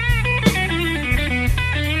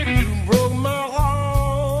 You broke my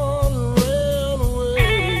heart and ran away.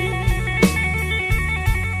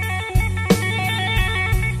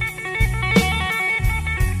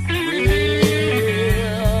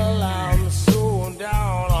 Well, I'm so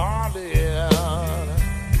downhearted,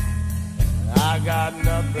 I got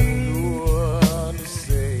nothing good to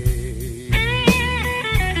say.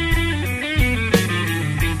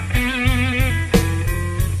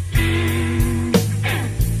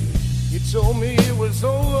 You told me it was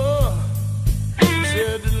over,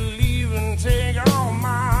 said to leave and take all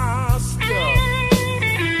my stuff.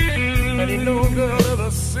 But you know, girl,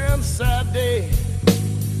 ever since that day,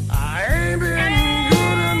 I ain't been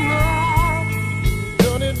good enough.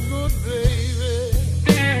 Done it good, baby.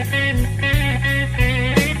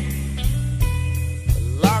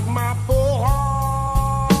 Lock my poor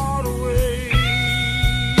heart away.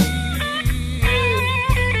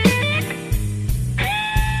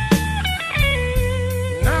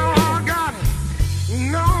 Now I got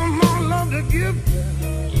no more love to give you.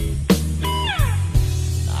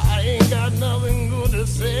 I ain't got nothing good to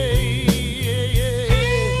say.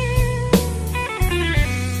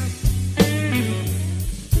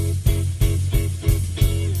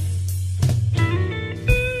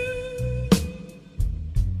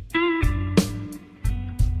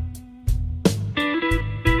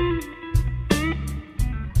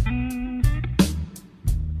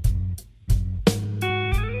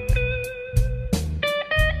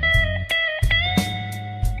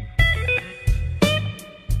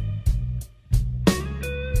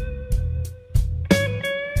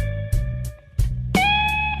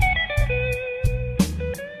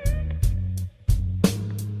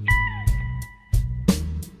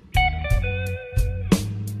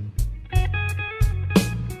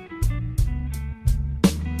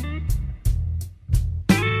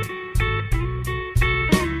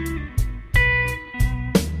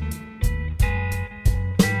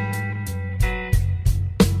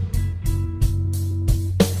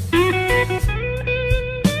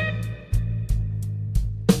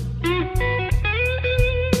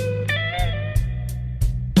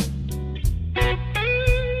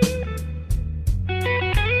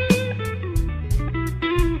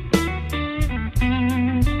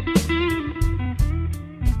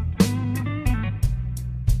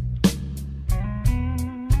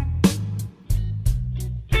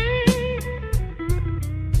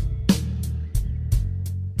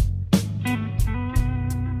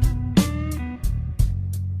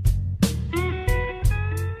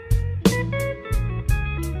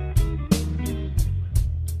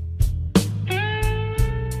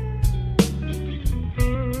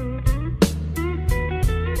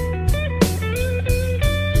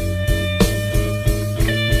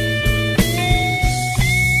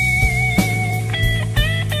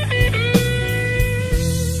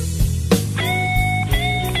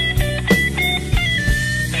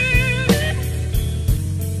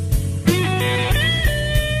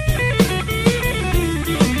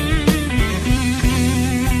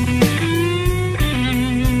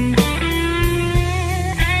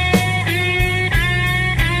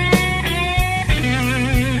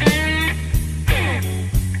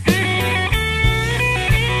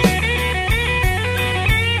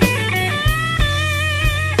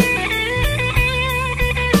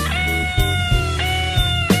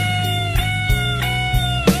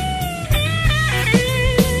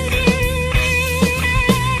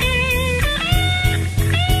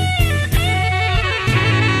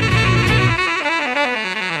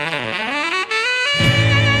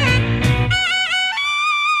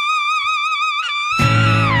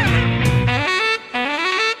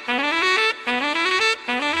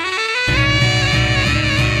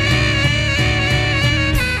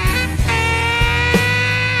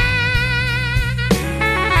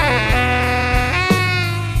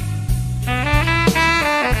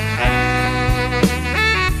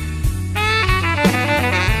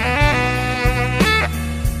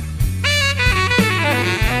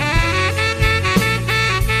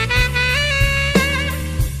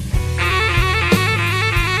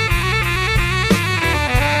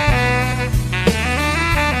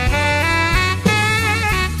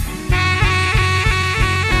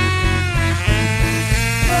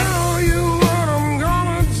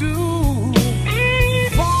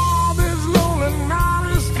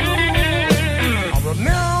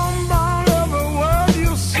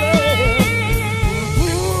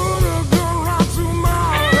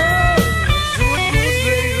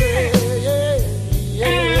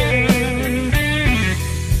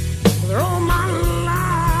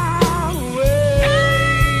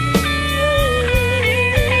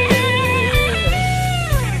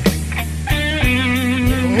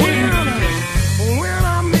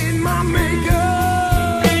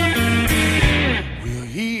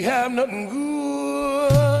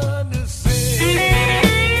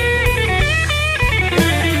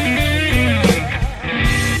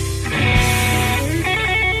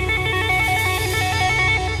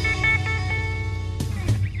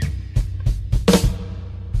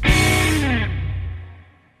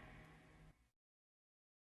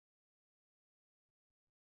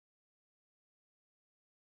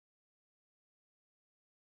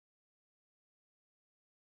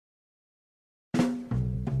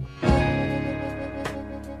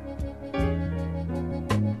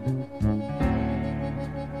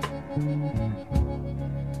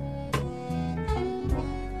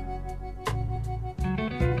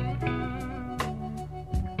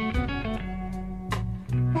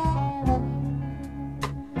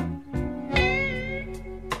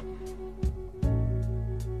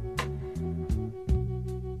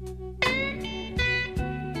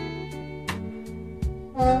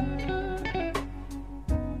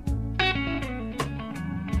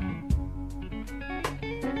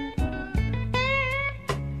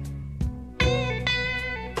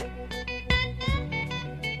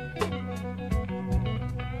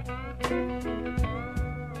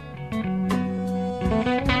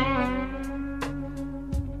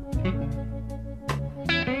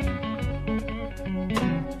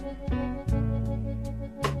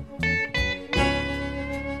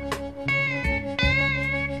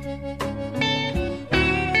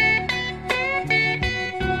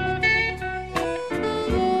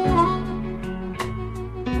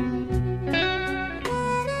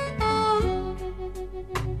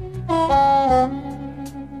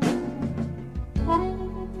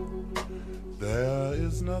 There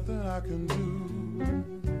is nothing I can do.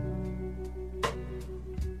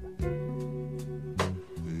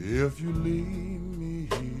 If you leave me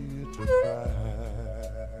here to cry,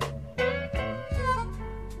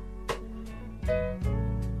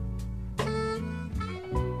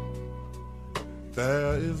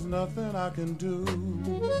 there is nothing I can do.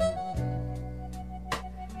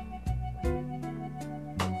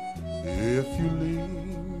 If you leave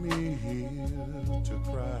me here to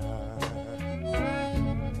cry,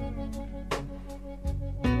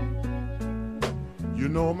 you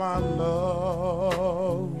know my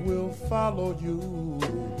love will follow you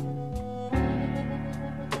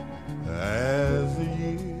as the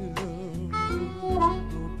years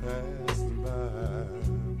go passing by.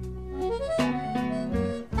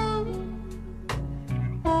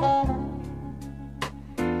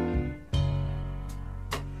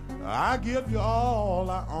 I give you all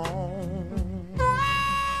I own.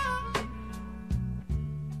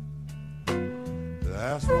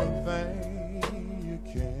 That's one thing you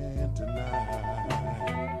can't deny.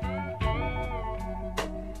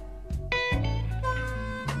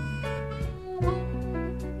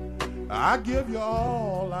 I give you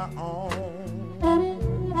all I own.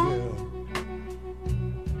 Yeah.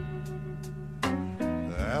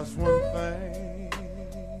 That's one thing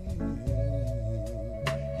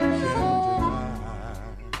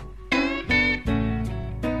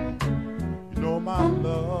my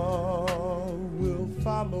love will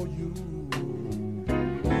follow you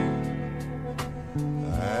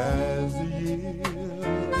as the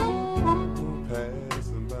years go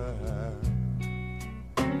passing by.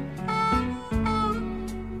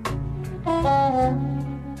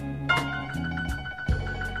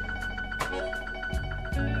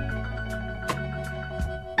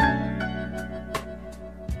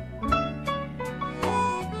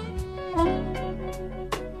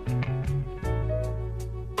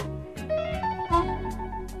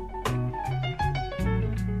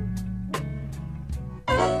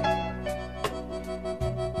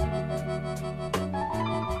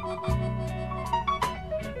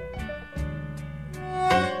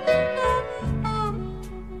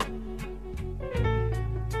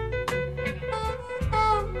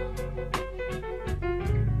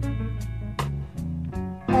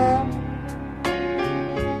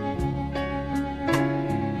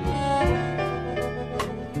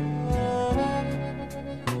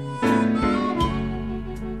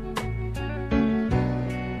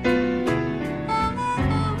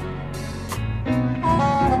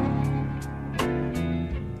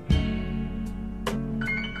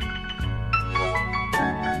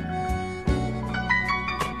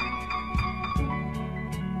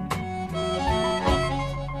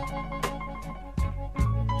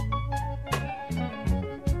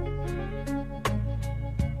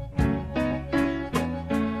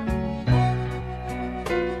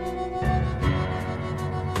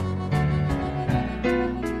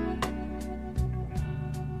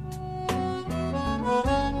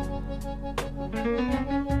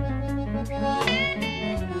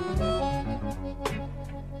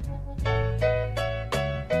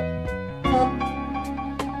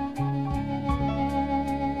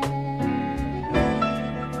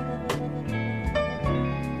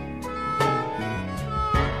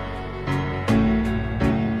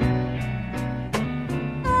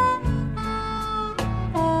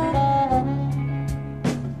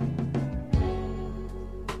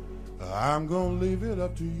 I'm gonna leave it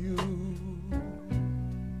up to you.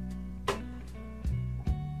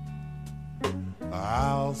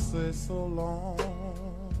 I'll say so long,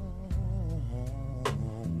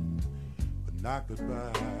 but not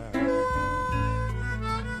goodbye.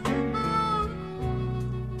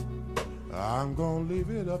 I'm gonna leave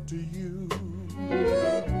it up to you.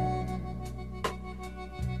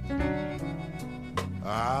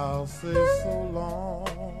 I'll say so long,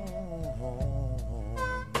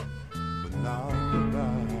 but not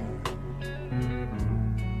goodbye.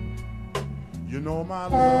 know my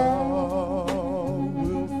love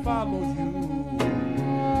will follow you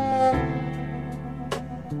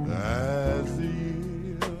as the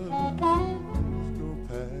years go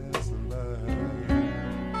past by.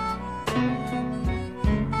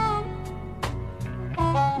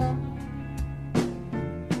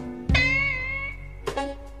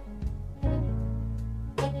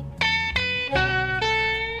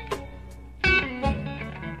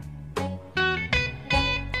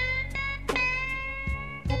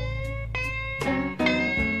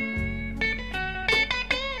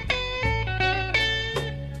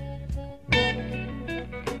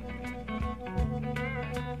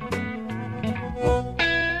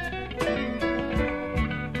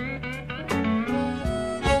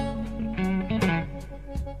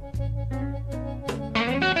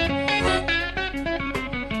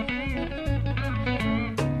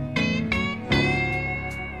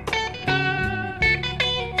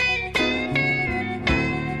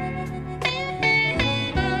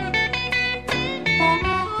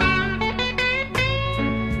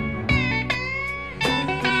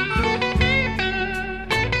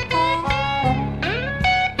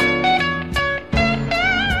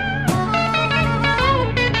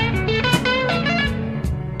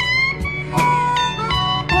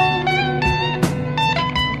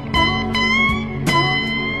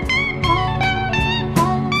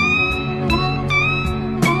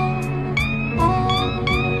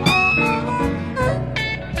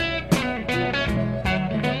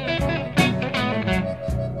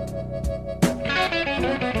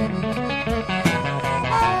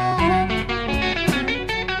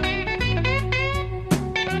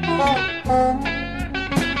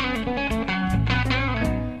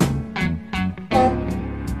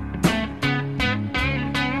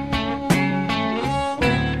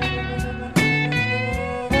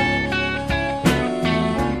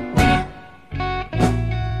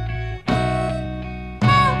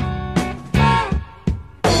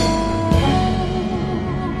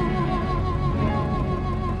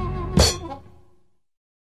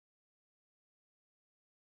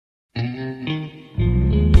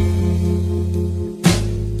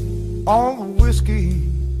 All the whiskey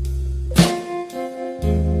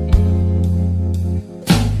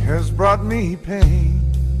has brought me pain,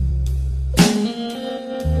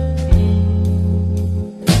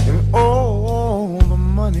 and all the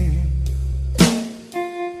money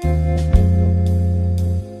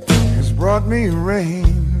has brought me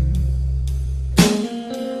rain.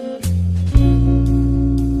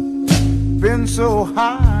 Been so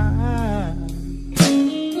high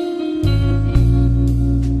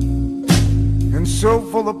and so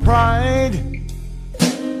full of pride,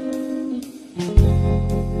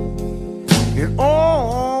 it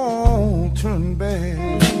all turned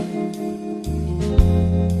bad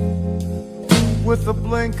with the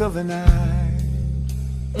blink of an eye.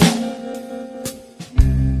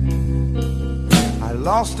 I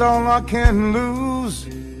lost all I can lose,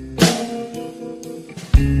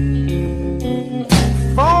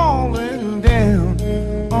 falling down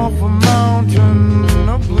off a mountain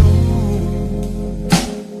of blue.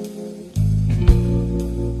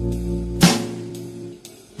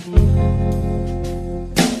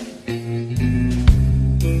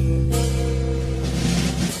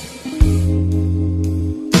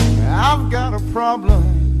 I've got a problem,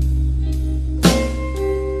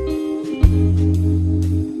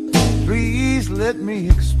 please let me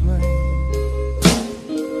explain.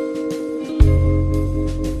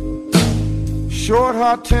 Short,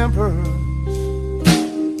 hot tempers,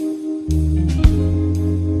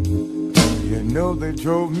 you know they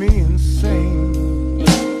drove me insane.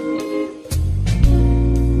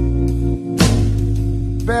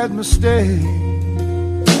 Bad mistake,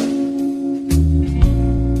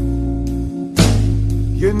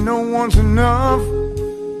 you know one's enough.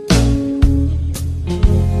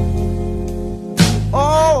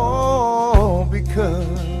 Oh,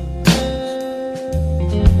 because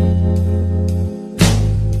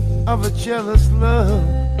of a jealous love,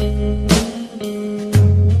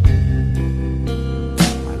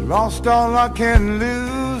 I lost all I can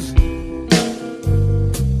lose,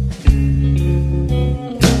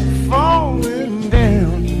 falling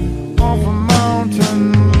down off a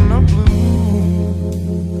mountain of blue.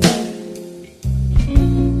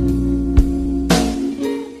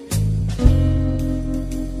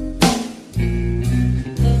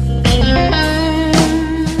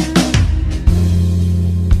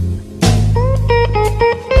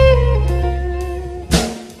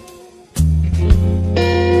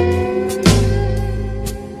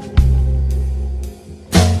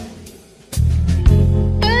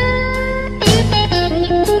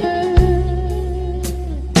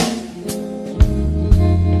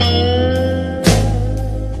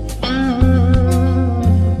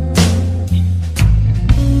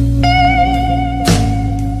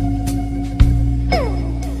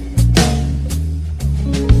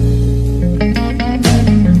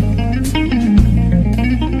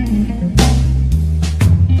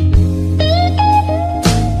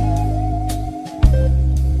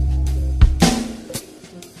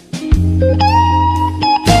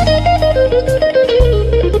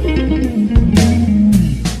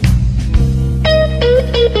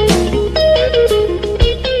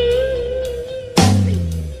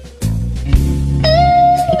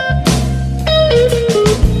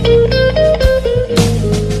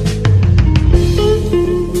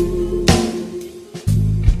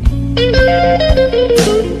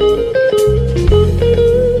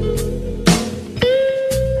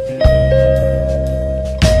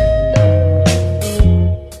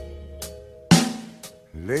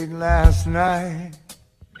 Late last night,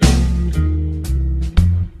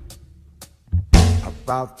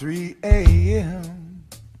 about 3 a.m.,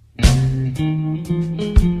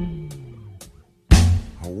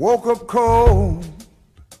 I woke up cold,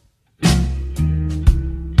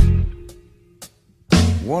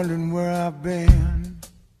 wondering where I've been.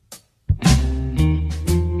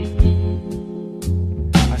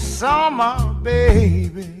 I saw my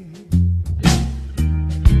baby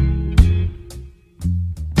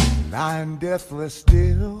lying deathless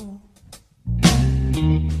still.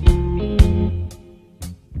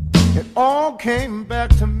 It all came back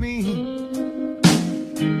to me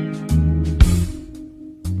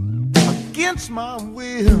against my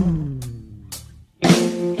will.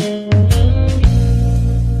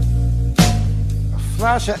 A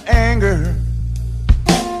flash of anger,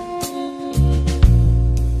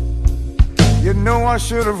 you know I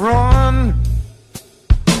should have run.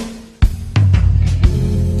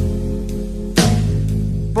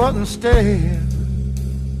 But instead,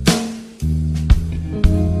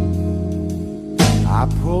 I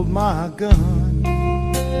pulled my gun.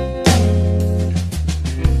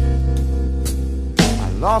 I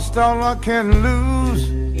lost all I can lose,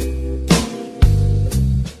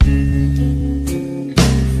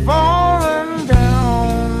 falling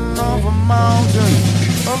down off a mountain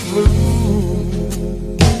of blues.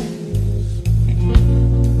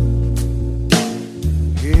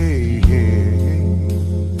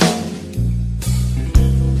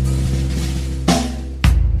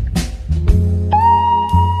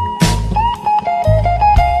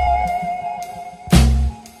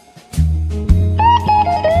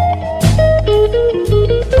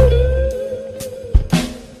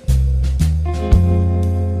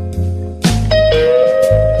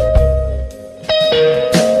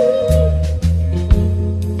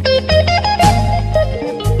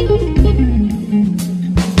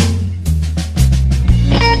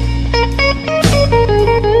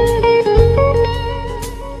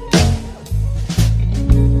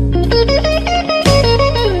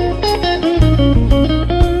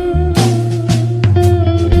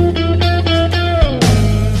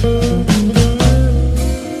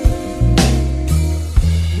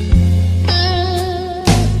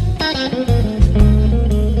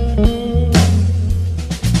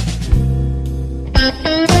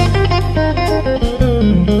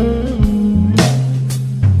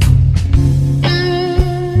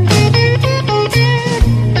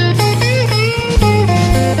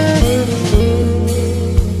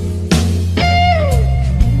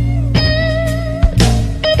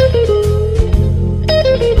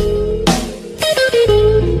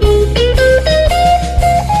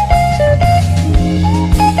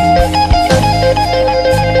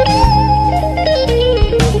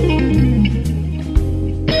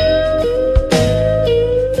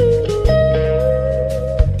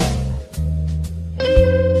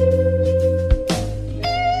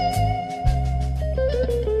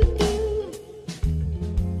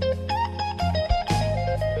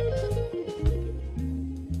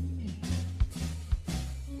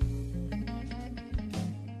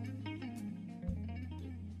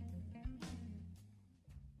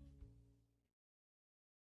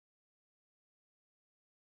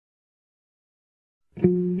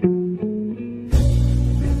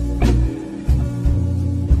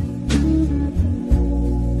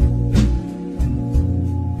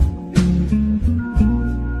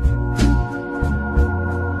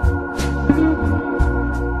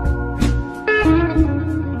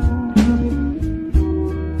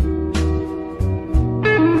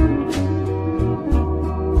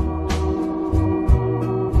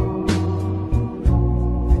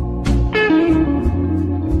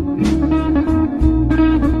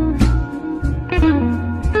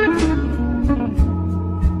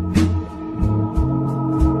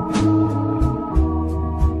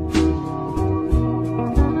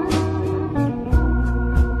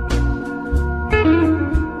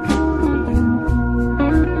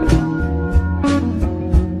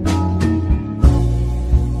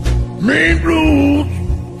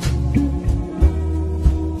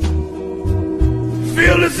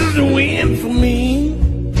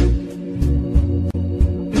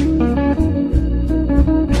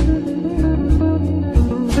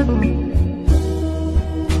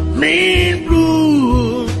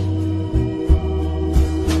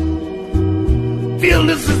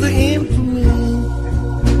 came for me.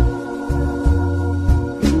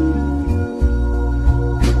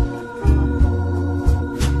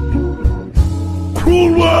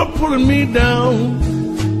 Cruel world pulling me down.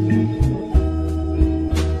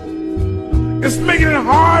 It's making it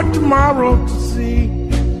hard tomorrow to see.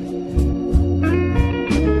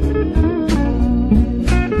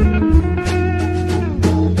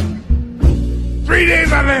 3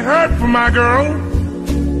 days I ain't heard from my girl.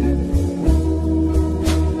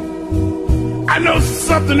 I know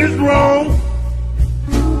something is wrong.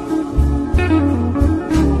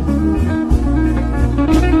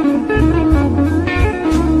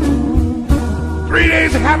 Three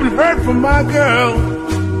days I haven't heard from my girl.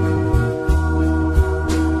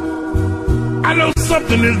 I know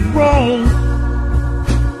something is wrong.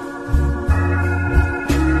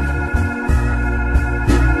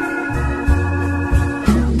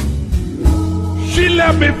 She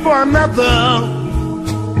left me for another.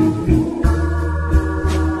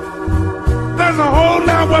 There's a hole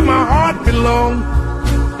now where my heart belongs.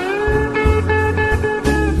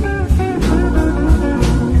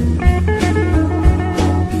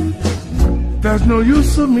 There's no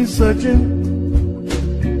use of me searching.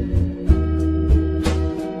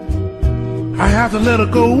 I have to let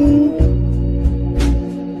her go.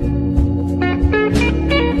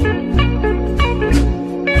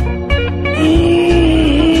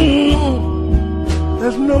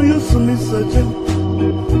 There's no use of me searching.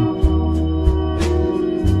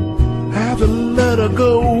 I have to let her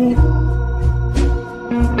go.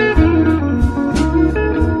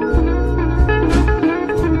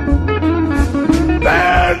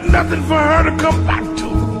 There's nothing for her to come back to.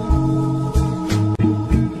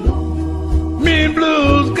 Mean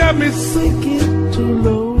blues got me sinking too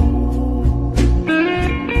low.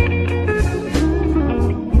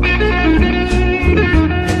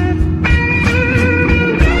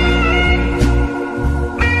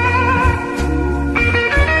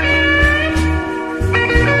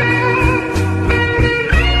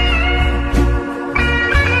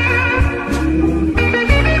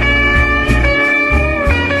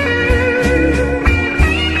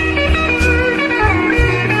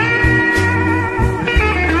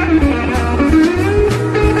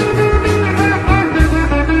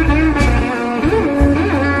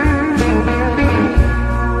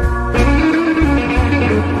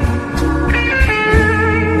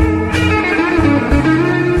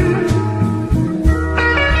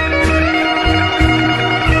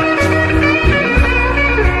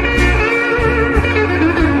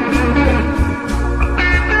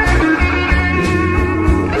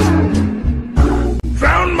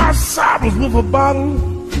 With a bottle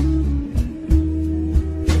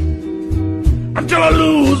until I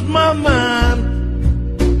lose my mind.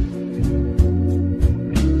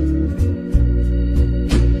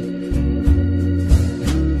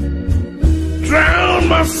 Drown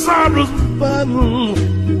my sorrows with a bottle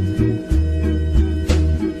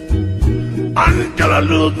until I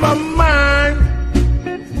lose my mind.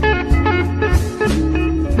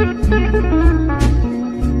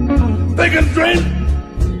 They can drink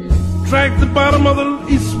the bottom of the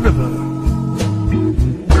East River.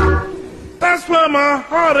 That's where my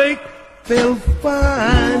heartache they'll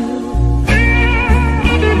find.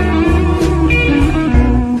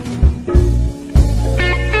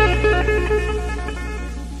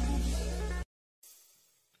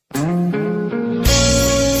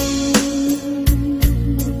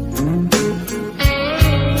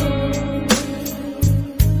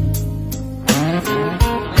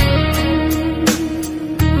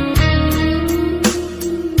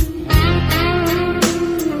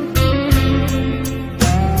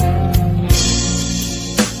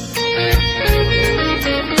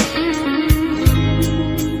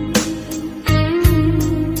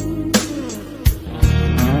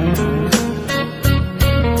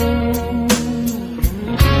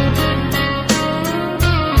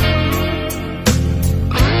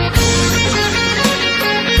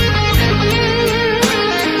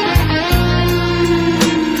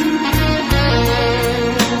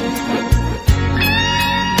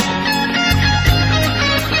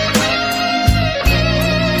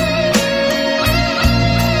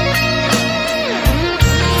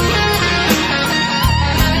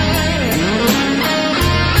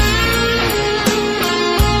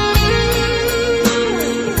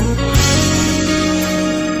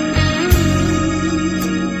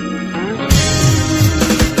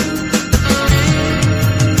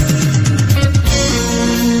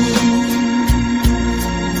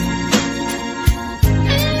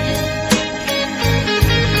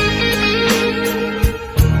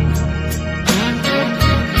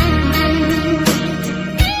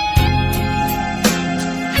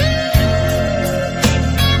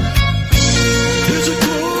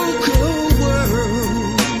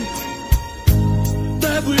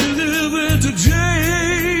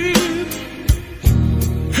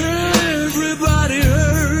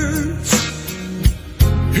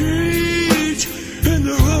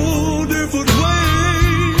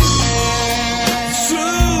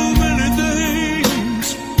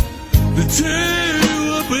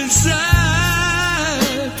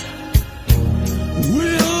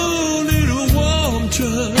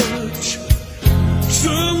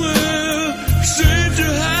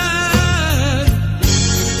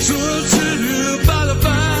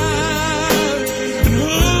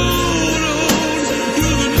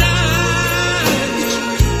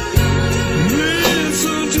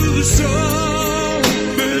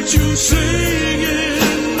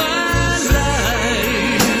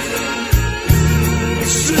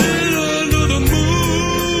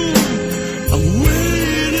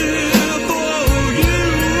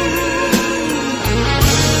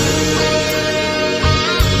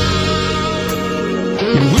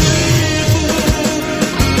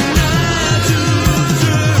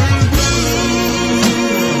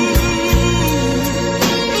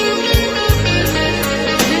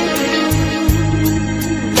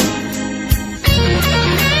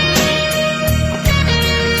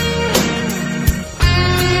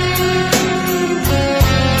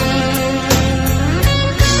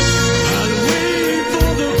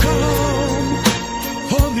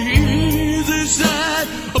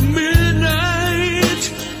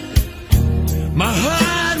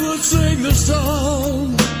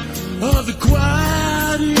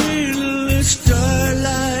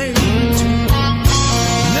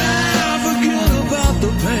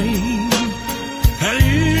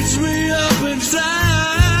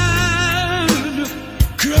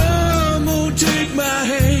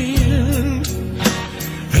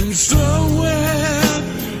 Somewhere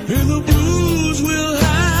in the blues we'll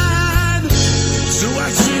hide. So I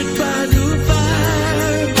sit by the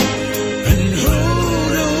fire and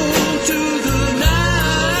hold on to the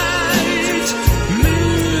night.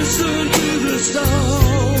 Listen to the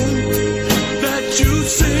song that you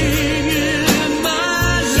sing in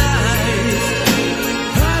my life.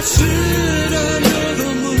 I sit under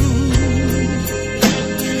the moon.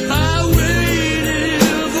 I waited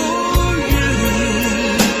for you.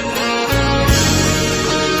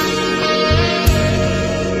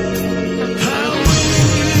 I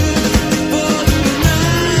waited for the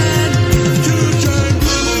night to turn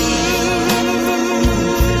blue. Oh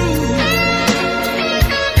yeah,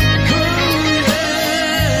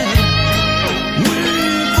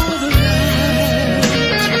 waiting for the night,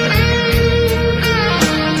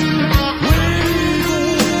 waiting for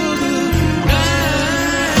the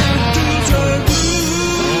night to turn blue.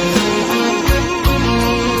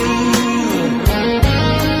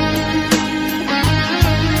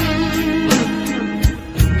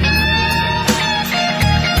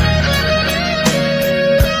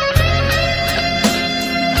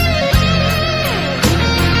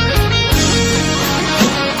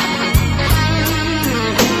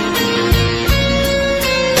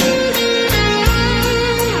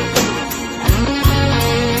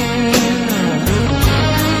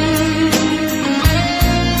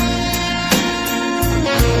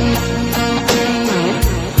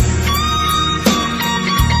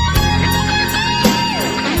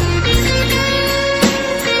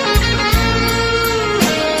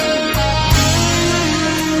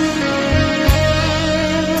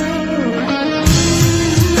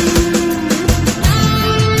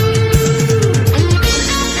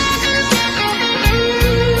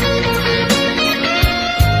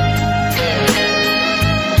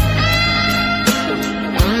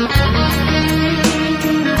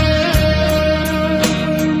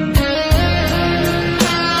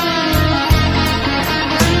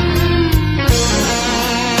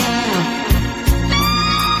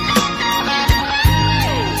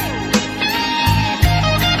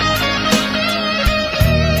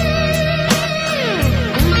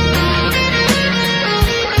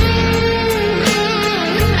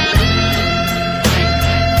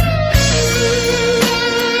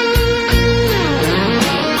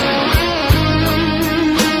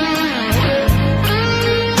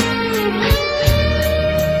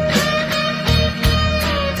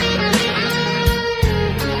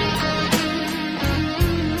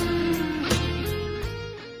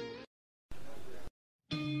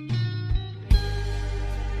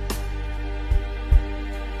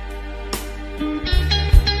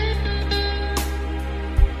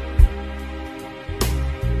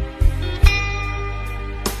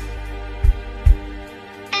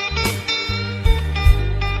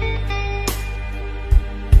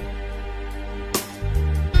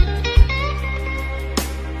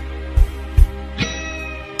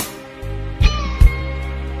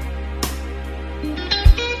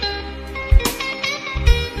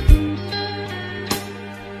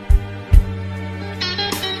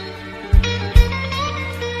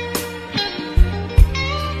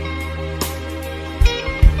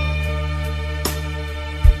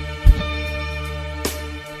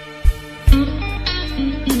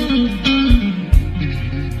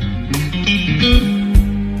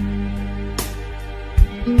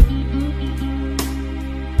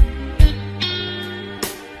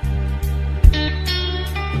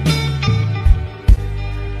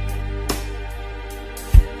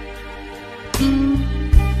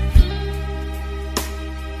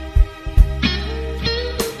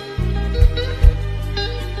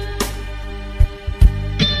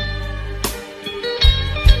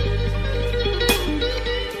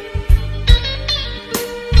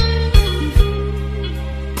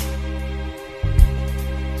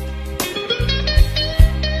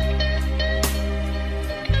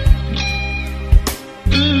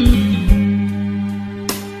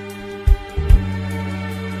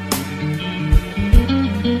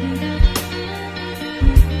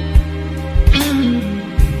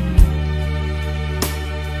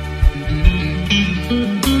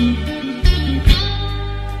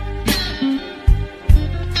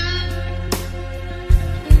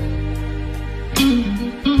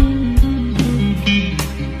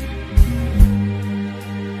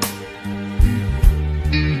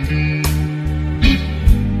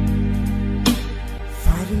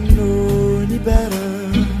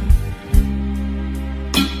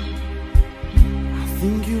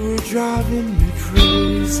 driving me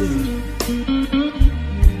crazy.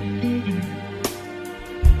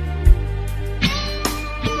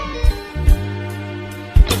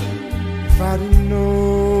 I didn't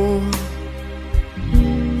know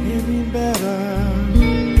any better.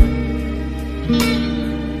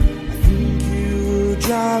 I think you're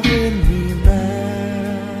driving me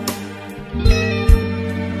mad.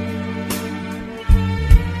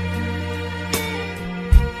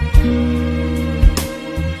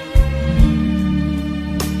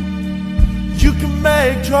 You can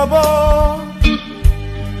make trouble,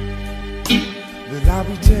 but I'll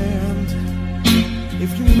be damned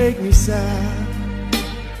if you make me sad.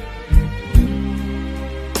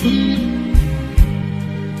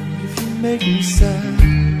 If you make me sad,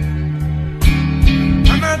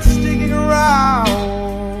 I'm not sticking around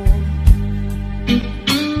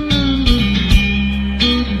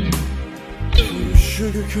for your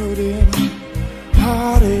sugar-coated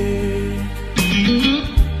heartache.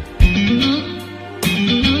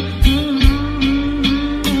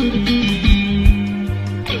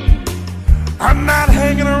 I'm not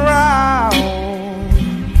hanging around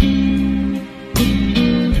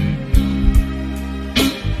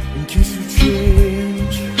in case you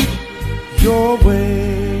change your way.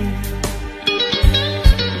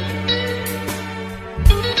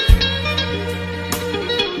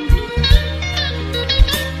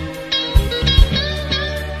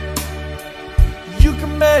 You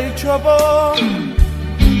can make trouble,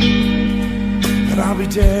 but I'll be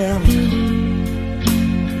damned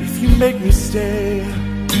if you make me stay.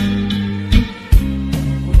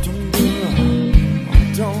 Oh,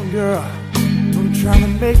 don't girl, don't try to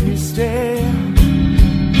make me stay.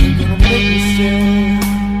 You're gonna make me stay.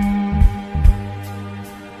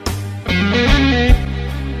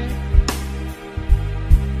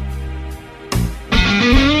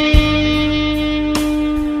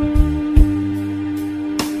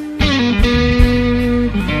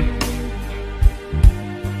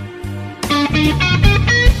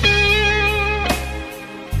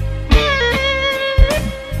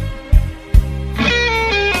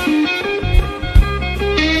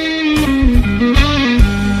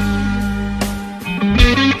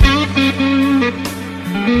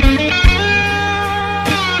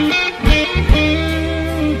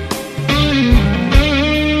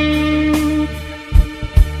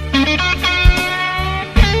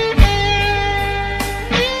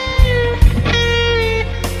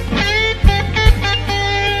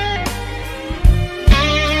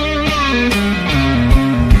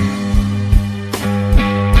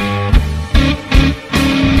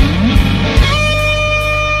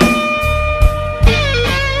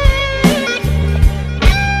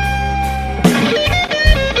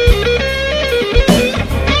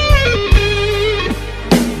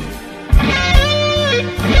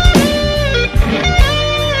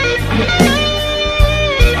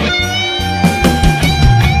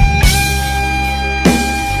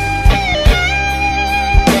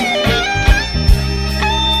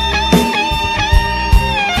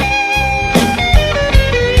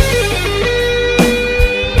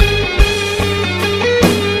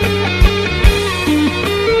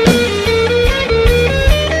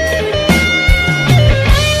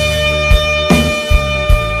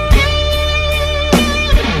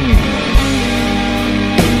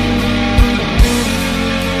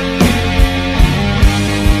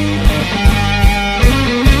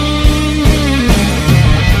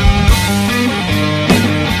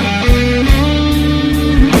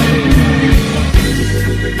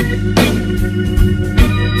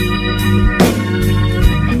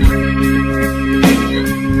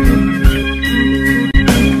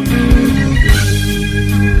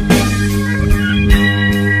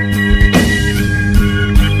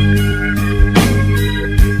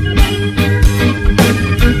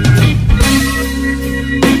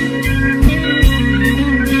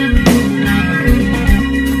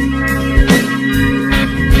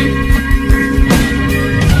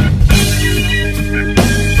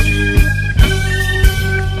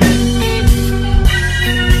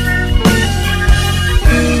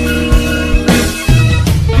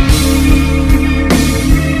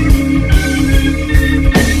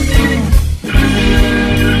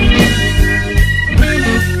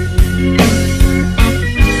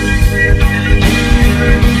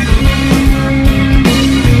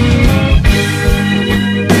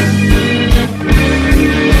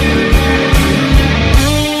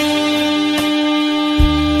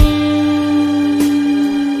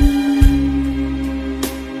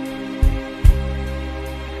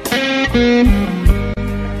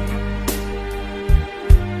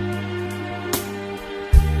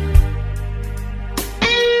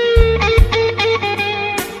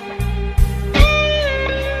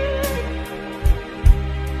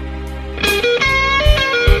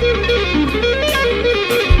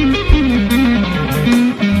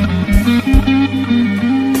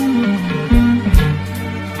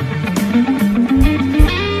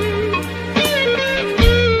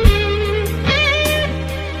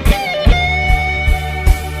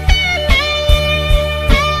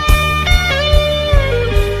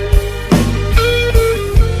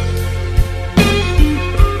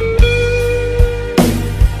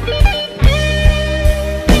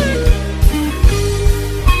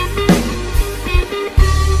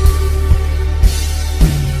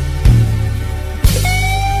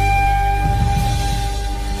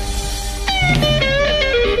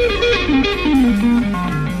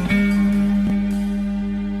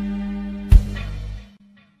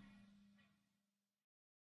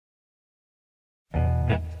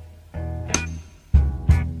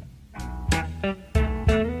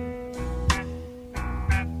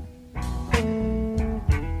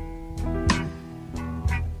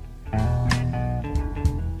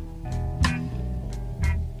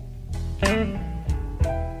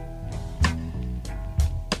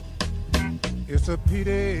 It's a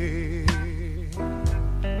pity.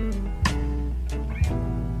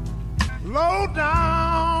 Low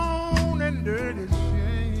down and dirty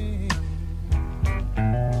shame.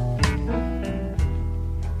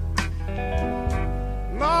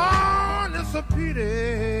 Lord, it's a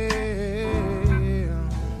pity.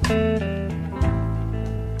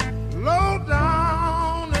 Low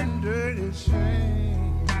down and dirty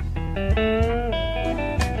shame.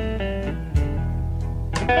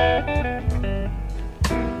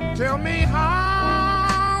 Tell me,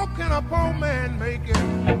 how can a poor man make it?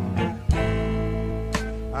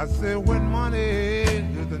 I said, when money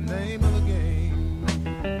is the name of the game.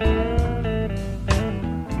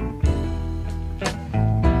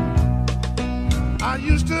 I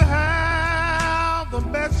used to have the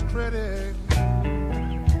best credit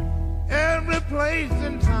every place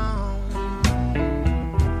in town.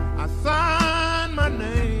 I signed my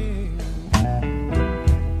name,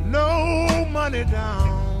 no money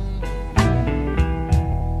down.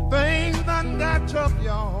 Things done got tough,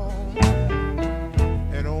 y'all.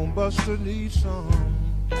 Buster needs some.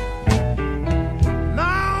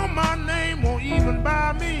 Now my name won't even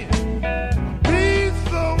buy me a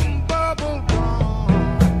piece of bubble gum.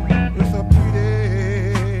 It's a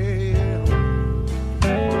pity.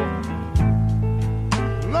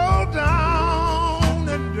 Low down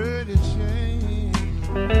and dirty shame.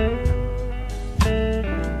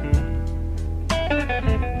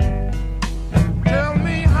 Tell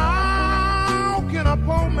me, how can a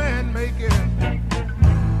poor man make it?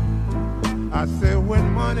 I said,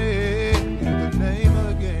 when money is the name of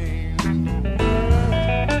the game.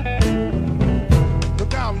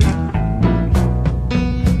 Look out, Lee.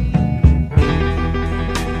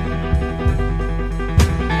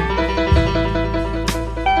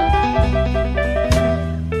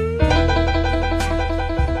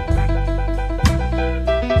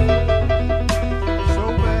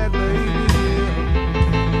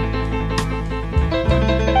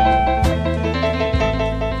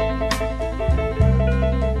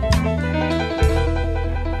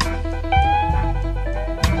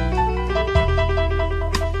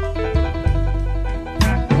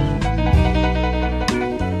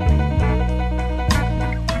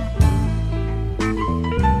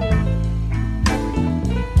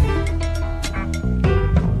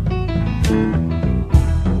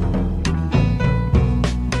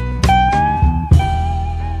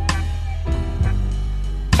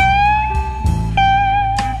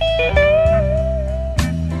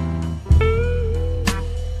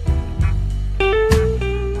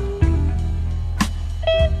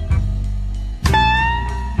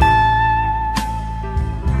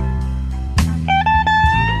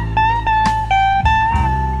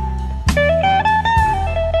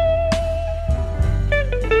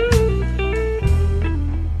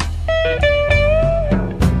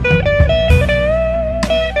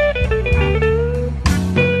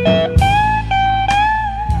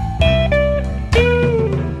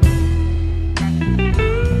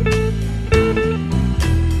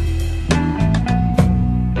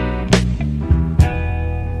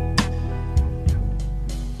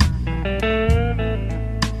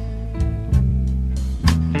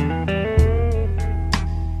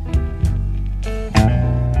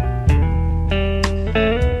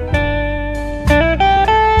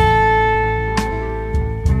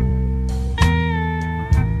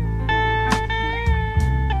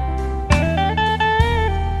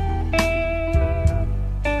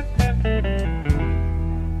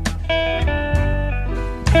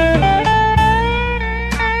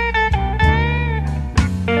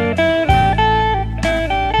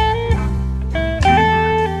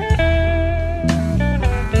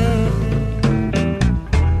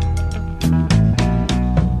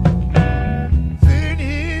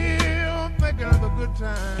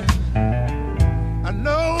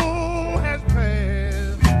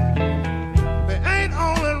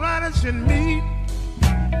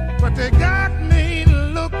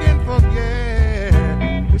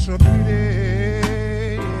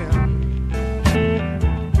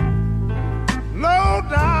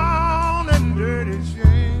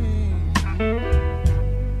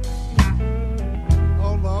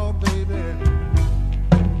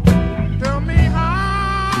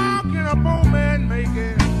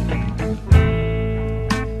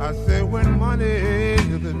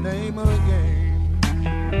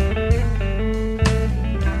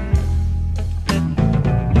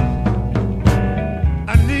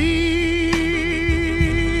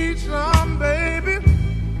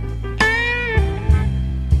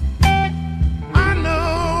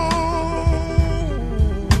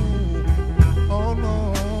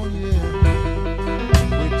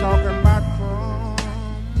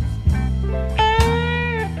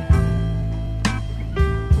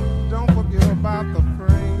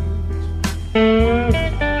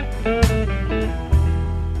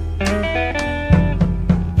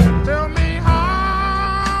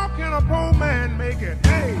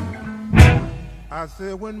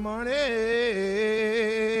 said when money,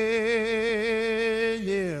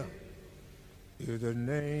 yeah, is the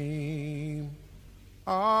name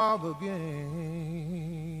of the game.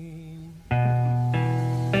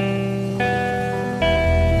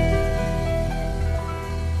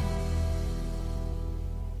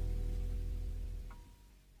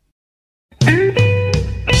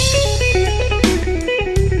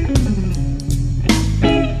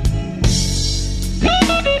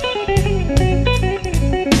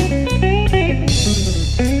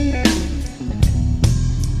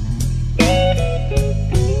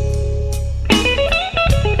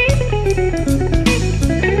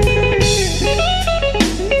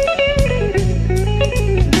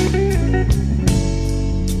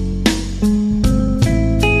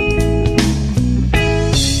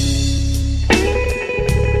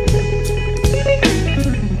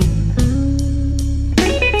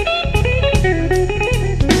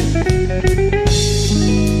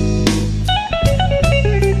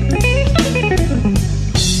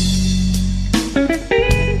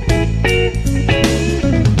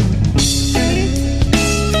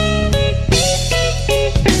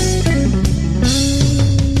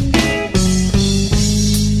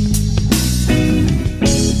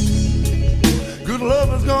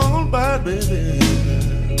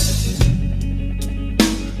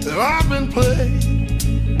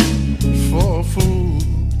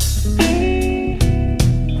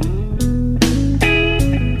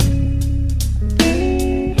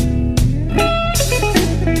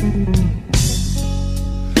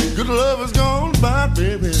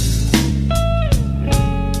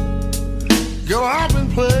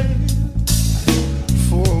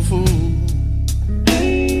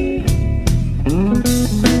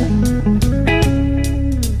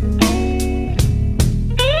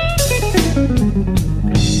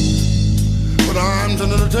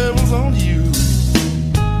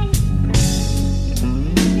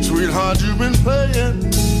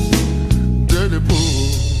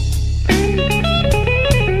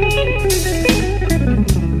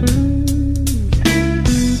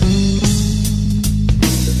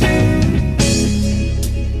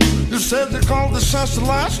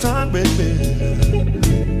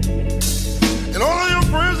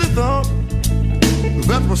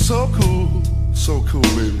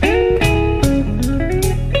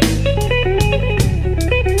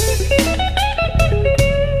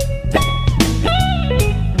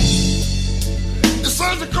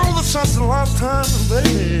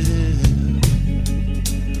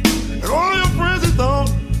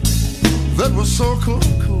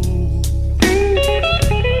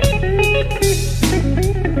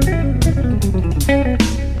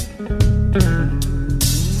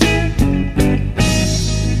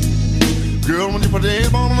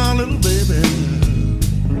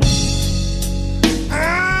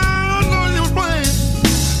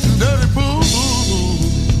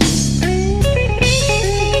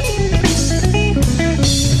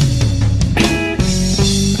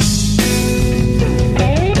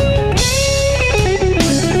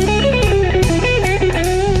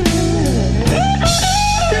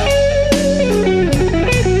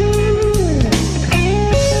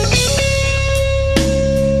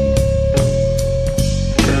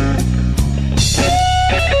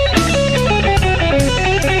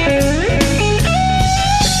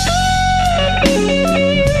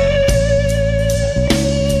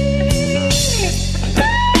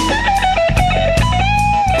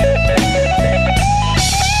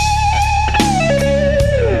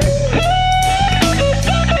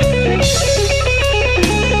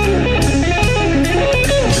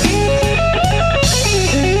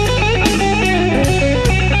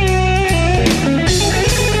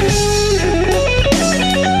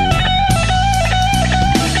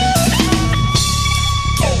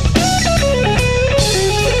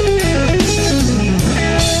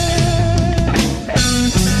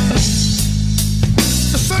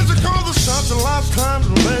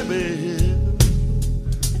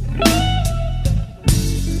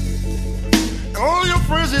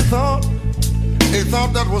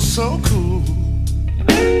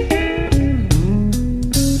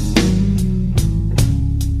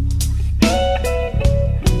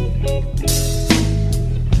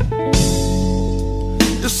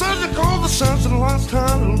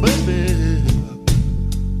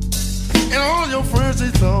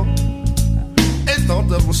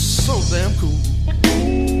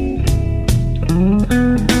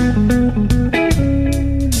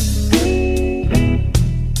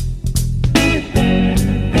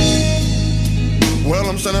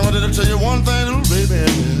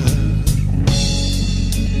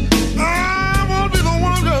 I won't be the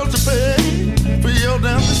one girl to pay for your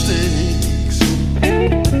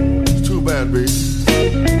baby.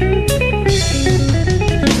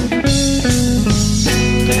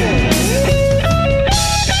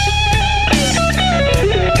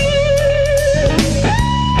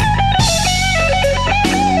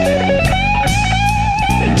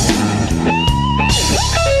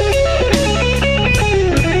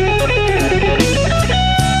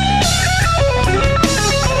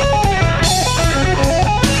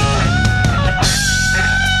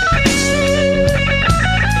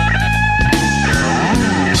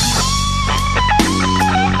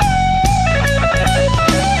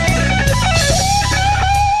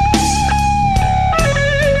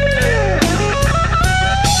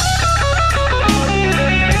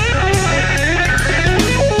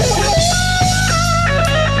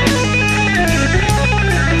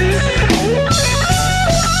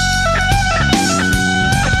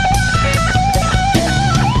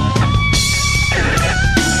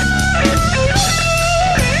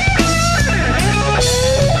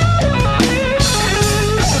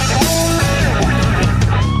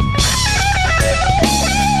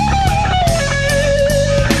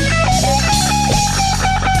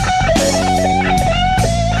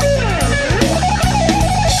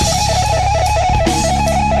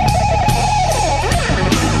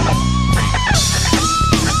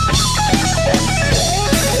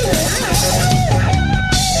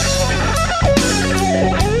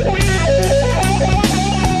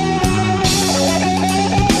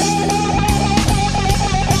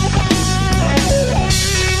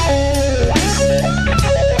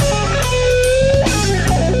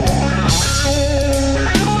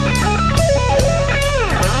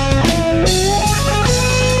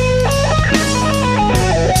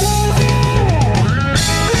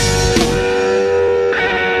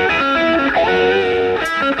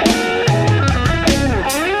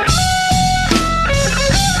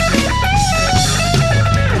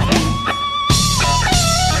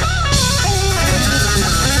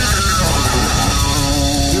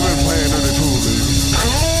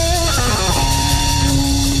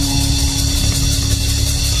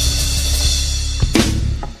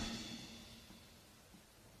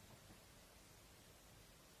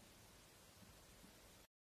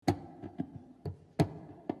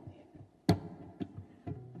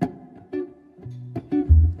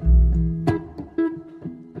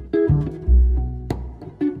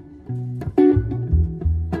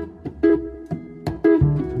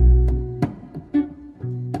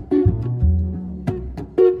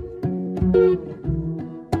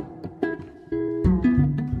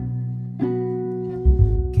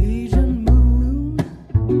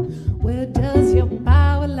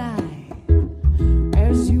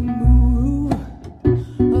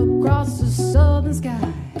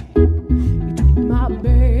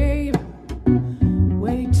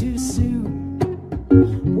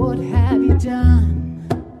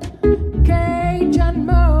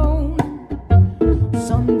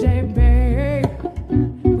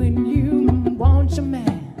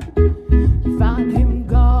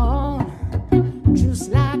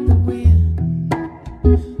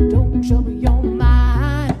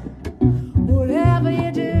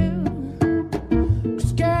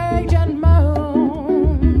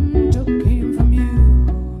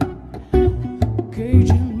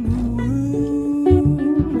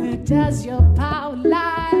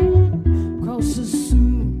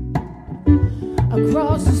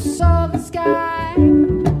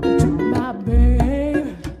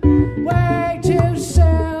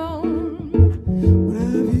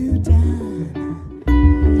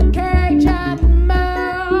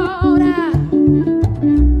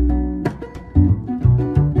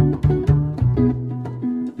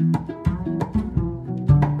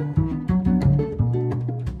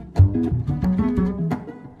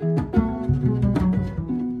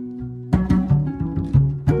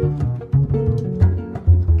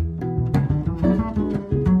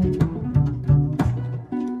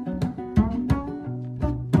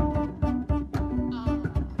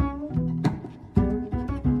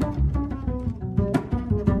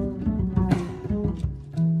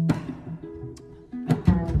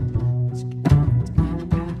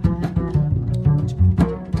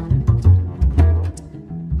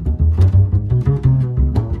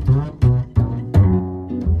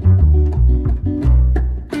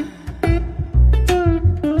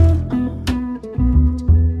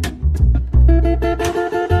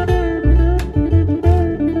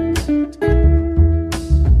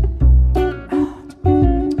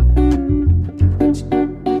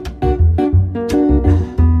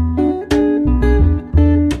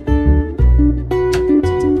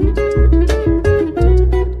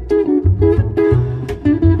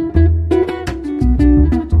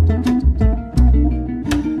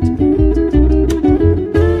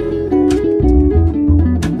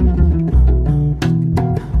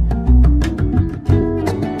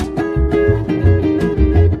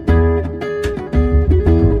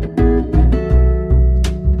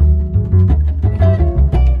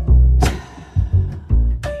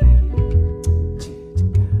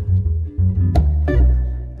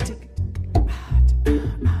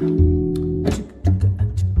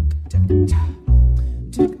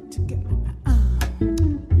 together.